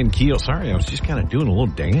 710 Keel. Sorry, I was just kind of doing a little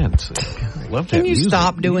dance. Love that Can you music.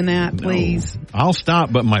 stop doing that, please? No. I'll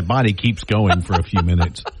stop, but my body keeps going for a few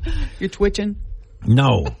minutes. You're twitching?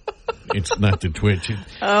 No, it's not the twitch.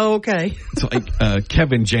 Oh, okay. It's like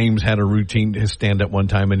Kevin James had a routine to stand up one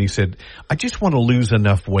time, and he said, I just want to lose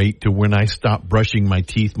enough weight to when I stop brushing my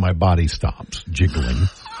teeth, my body stops jiggling.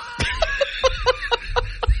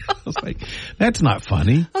 I was like, that's not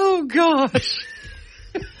funny. Oh, gosh.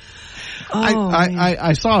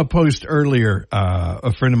 I saw a post earlier.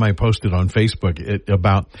 A friend of mine posted on Facebook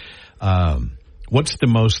about what's the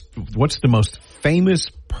most famous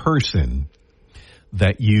person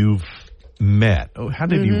that you've met. Oh, how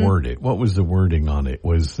did he word it? What was the wording on it?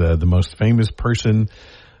 Was the most famous person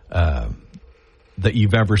that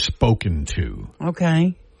you've ever spoken to?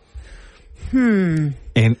 Okay. And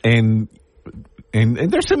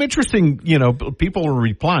there's some interesting, people are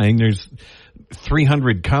replying. There's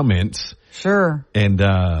 300 comments. Sure. And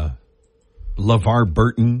LeVar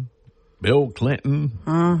Burton, Bill Clinton,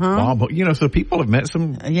 Bob, so people have met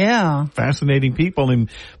some fascinating people. And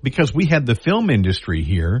because we had the film industry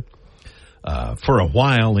here for a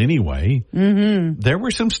while anyway, there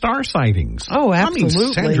were some star sightings. Oh, absolutely. I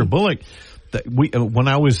mean, Sandra Bullock, when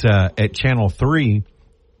I was at Channel 3,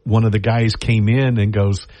 one of the guys came in and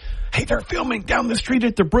goes, hey, they're filming down the street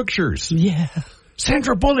at the Brookshires. Yeah.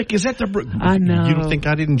 Sandra Bullock is at the I know. You don't think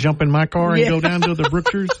I didn't jump in my car and go down to the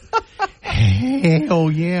Brookshires?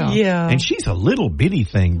 Hell yeah. Yeah. And she's a little bitty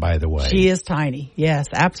thing, by the way. She is tiny. Yes,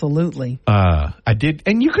 absolutely. I did.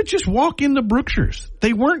 And you could just walk in the Brookshires.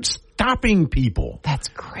 They weren't stopping people. That's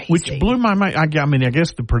crazy. Which blew my mind. I mean, I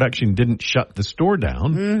guess the production didn't shut the store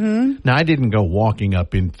down. Now, I didn't go walking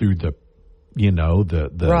up in through the,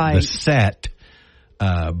 the set.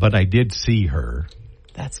 But I did see her.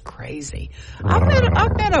 That's crazy. I've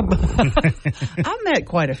met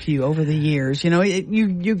quite a few over the years.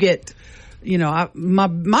 You get,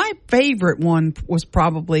 my favorite one was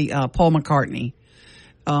probably Paul McCartney.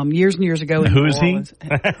 Years and years ago. Who is he?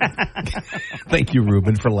 Thank you,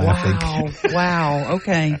 Ruben, for laughing. Wow.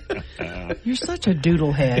 Okay. You're such a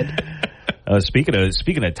doodlehead.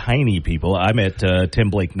 Speaking of tiny people, I met Tim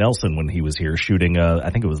Blake Nelson when he was here shooting. I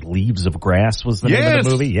think it was Leaves of Grass was the name of the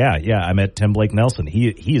movie. Yeah. I met Tim Blake Nelson.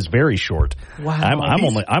 He is very short. Wow.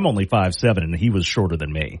 I'm only 5'7", and he was shorter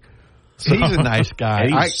than me. So, he's a nice guy.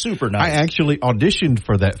 He's super nice. I actually auditioned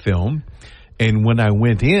for that film, and when I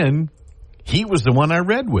went in, he was the one I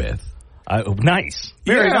read with. Nice.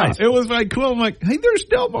 Very nice. It was like cool. I'm like, hey, there's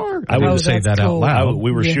Delmar. I didn't say that cool. out loud.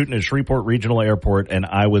 We were shooting at Shreveport Regional Airport, and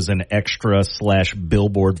I was an extra /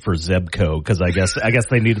 billboard for Zebco because I guess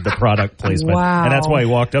they needed the product placement. Wow. And that's why he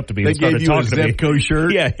walked up to me and started talking to me. Zebco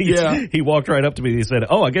shirt? Yeah. He walked right up to me and he said,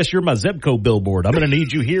 oh, I guess you're my Zebco billboard. I'm going to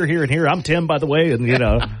need you here, here, and here. I'm Tim, by the way. And, it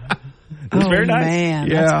was very nice. Man,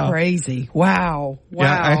 that's crazy. Wow.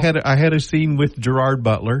 Yeah, I had a scene with Gerard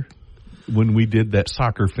Butler when we did that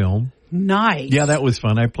soccer film. Nice. Yeah, that was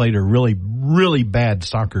fun. I played a really, really bad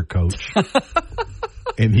soccer coach.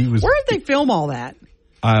 And he was. Where did they film all that?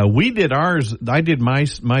 We did ours. I did my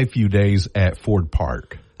few days at Ford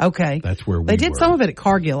Park. Okay. That's where they did were. some of it at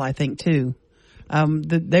Cargill, I think, too.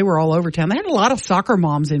 They were all over town. They had a lot of soccer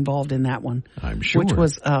moms involved in that one. I'm sure. Which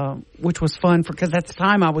was fun because at the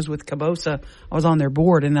time I was with Cabosa. I was on their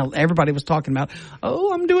board and everybody was talking about,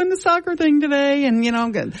 oh, I'm doing the soccer thing today. And,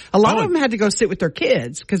 a lot of them had to go sit with their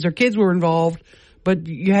kids because their kids were involved, but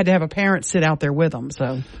you had to have a parent sit out there with them.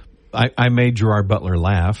 So I made Gerard Butler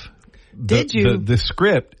laugh. Did you? The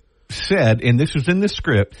script said, and this was in the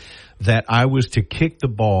script, that I was to kick the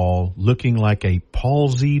ball looking like a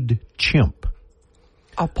palsied chimp.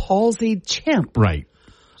 A palsied chimp. Right.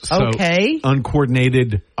 So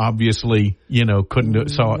uncoordinated, obviously, couldn't do it.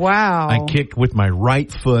 So wow. I kicked with my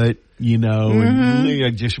right foot, and I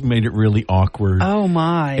just made it really awkward. Oh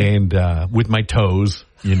my. And, with my toes,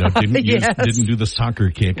 didn't do the soccer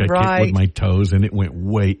kick. I kicked with my toes and it went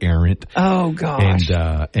way errant. Oh gosh.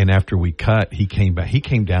 And after we cut, he came back, he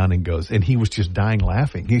came down and goes, and he was just dying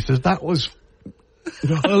laughing. He says, that was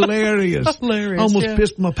hilarious. Almost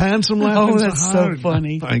pissed my pants from laughing. Oh, that's so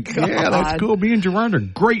funny. Yeah, that's cool. Me and Gerard are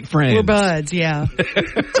great friends. We're buds, yeah.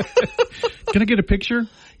 Can I get a picture?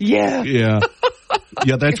 Yeah. Yeah.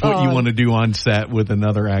 Yeah, that's what you want to do on set with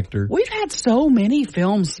another actor. We've had so many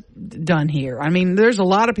films done here. I mean, there's a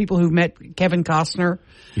lot of people who've met Kevin Costner.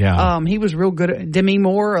 Yeah. He was real good at Demi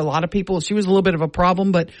Moore. A lot of people, she was a little bit of a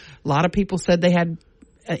problem, but a lot of people said they had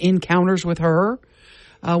encounters with her.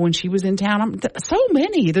 When she was in town. So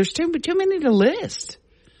many. There's too many to list.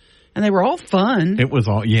 And they were all fun. It was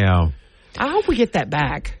all, yeah. I hope we get that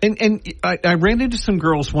back. And I ran into some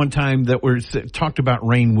girls one time that talked about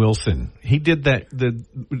Rainn Wilson. He did the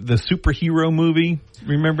superhero movie.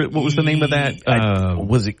 Remember, what was the name of that?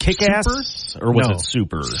 Was it Kick-Ass? Or was it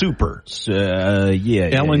Super? Super.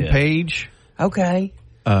 Yeah. Ellen Page. Okay.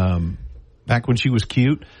 Back when she was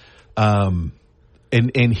cute.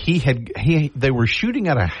 And they were shooting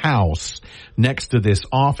at a house next to this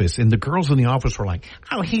office, and the girls in the office were like,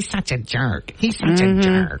 oh, he's such a jerk. He's such a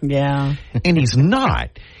jerk. Yeah. And he's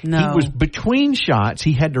not. No. He was between shots.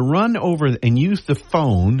 He had to run over and use the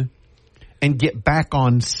phone and get back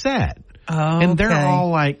on set. Oh, and they're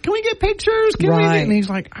all like, can we get pictures? Can we get? And he's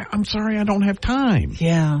like, I'm sorry, I don't have time.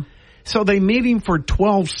 Yeah. So they made him for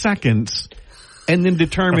 12 seconds. And then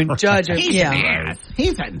determine judge him. He's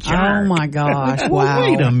a jerk. Oh my gosh! Wow.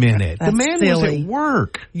 Wait a minute. That's the man silly. was at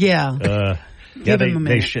work. Yeah. Yeah,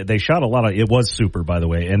 they shot a lot of. It was Super, by the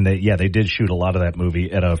way, and they did shoot a lot of that movie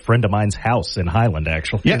at a friend of mine's house in Highland.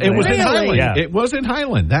 Actually, yeah, it was in Highland. Yeah. It was in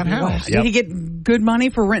Highland. That house. Did he get good money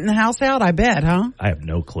for renting the house out? I bet, huh? I have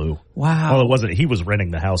no clue. Wow. Well, it wasn't. He was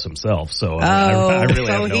renting the house himself, so I really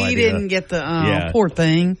have no idea. So he didn't get the poor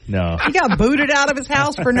thing. No, he got booted out of his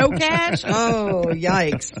house for no cash. Oh,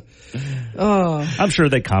 yikes! Oh, I'm sure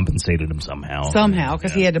they compensated him somehow. Somehow,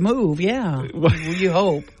 because he had to move. Yeah, you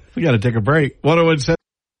hope. We got to take a break. 101.7.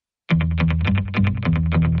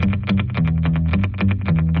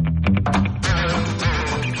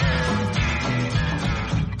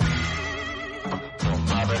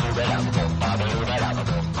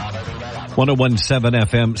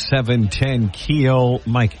 FM 710 Keel,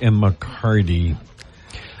 Mike and McCarty.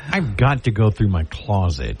 I've got to go through my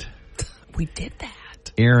closet. We did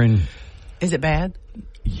that. Aaron. Is it bad?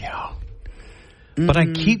 Yeah. But I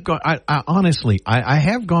keep going. I honestly, I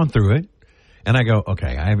have gone through it, and I go,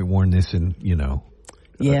 okay, I haven't worn this in,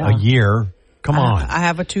 a year. Come on. I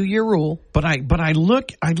have a 2-year rule. But I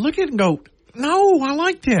look at it and go, no, I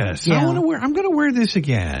like this. Yeah. I'm going to wear this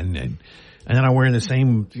again. And then I wear the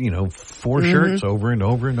same, 4 shirts over and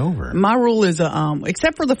over and over. My rule is,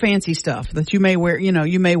 except for the fancy stuff that you may wear,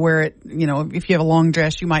 you may wear it, if you have a long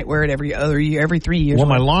dress, you might wear it every other year, every 3 years. Well,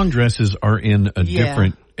 my long dresses are in a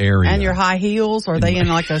different area. And your high heels, are they in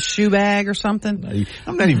like a shoe bag or something?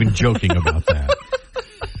 I'm not even joking about that.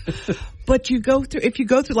 But if you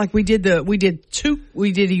go through like we did a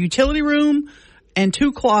utility room and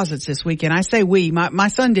 2 closets this weekend. I say my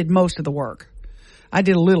son did most of the work. I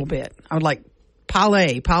did a little bit. I would like pile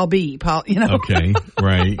A, pile B, Okay,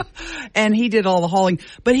 right. And he did all the hauling.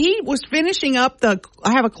 But he was finishing up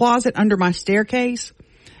I have a closet under my staircase,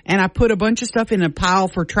 and I put a bunch of stuff in a pile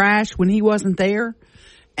for trash when he wasn't there.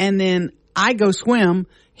 And then I go swim.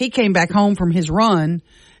 He came back home from his run,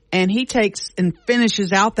 and he takes and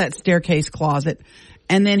finishes out that staircase closet.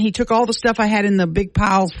 And then he took all the stuff I had in the big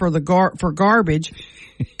piles for for garbage,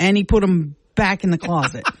 and he put them back in the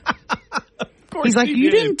closet. He's like, you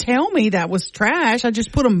didn't tell me that was trash. I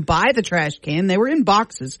just put them by the trash can. They were in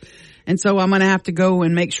boxes. And so I'm going to have to go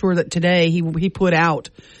and make sure that today he put out,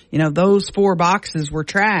 those 4 boxes were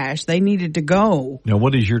trash. They needed to go. Now,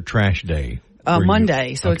 what is your trash day?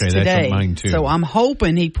 Monday. So it's today. That's mine too. So I'm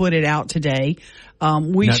hoping he put it out today.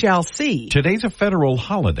 We shall see. Today's a federal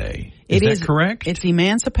holiday. Is that correct? It's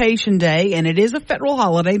Emancipation Day, and it is a federal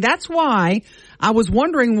holiday. That's why I was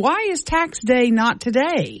wondering, why is tax day not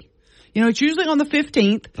today? It's usually on the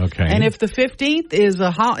 15th. Okay. And if the 15th is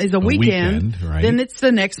a weekend, right, then it's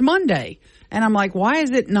the next Monday. And I'm like, why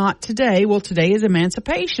is it not today? Well, today is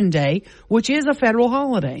Emancipation Day, which is a federal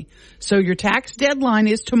holiday. So your tax deadline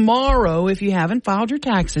is tomorrow if you haven't filed your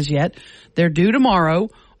taxes yet. They're due tomorrow.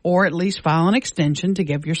 or at least file an extension to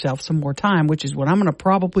give yourself some more time, which is what I'm going to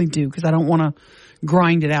probably do because I don't want to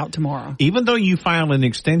grind it out tomorrow. Even though you file an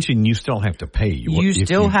extension, you still have to pay. You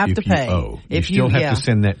still have to pay. You still have to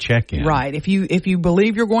send that check in. Right. If you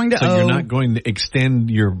believe you're going to owe. So you're not going to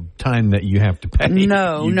extend your time that you have to pay.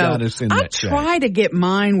 No, you no. Gotta send that check. I try to get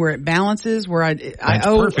mine where it balances, where I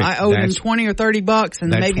owe them $20 or $30,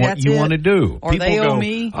 and maybe that's what you want to do. Or people they go, owe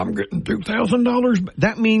me. I'm getting $2,000.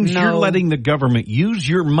 That means you're letting the government use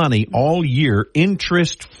your money all year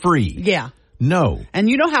interest free. Yeah. No. And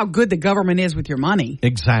you know how good the government is with your money.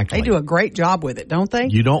 Exactly. They do a great job with it, don't they?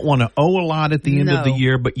 You don't want to owe a lot at the end of the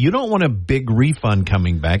year, but you don't want a big refund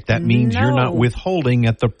coming back. That means you're not withholding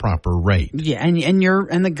at the proper rate. Yeah, and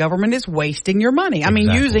the government is wasting your money. I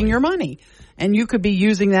mean, using your money. And you could be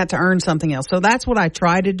using that to earn something else. So that's what I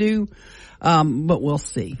try to do. But we'll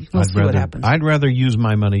see. We'll see what happens. I'd rather use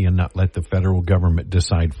my money and not let the federal government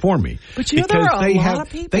decide for me. But you know, there are a lot of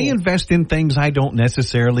people. They invest in things I don't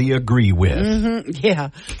necessarily agree with. Mm-hmm. Yeah.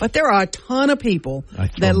 But there are a ton of people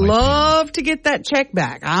that love to get that check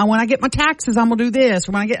back. When I get my taxes, I'm going to do this.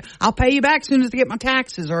 Or I'll pay you back as soon as I get my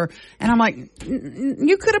taxes. And I'm like,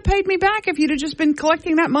 you could have paid me back if you'd have just been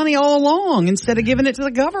collecting that money all along instead of giving it to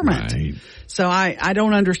the government. Right. So I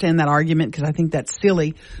don't understand that argument because I think that's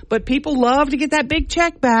silly. But people love to get that big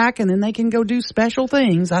check back and then they can go do special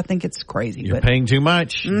things. I think it's crazy. You're paying too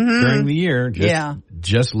much during the year.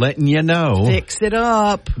 Just letting you know. Fix it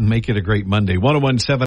up. Make it a great Monday. 1017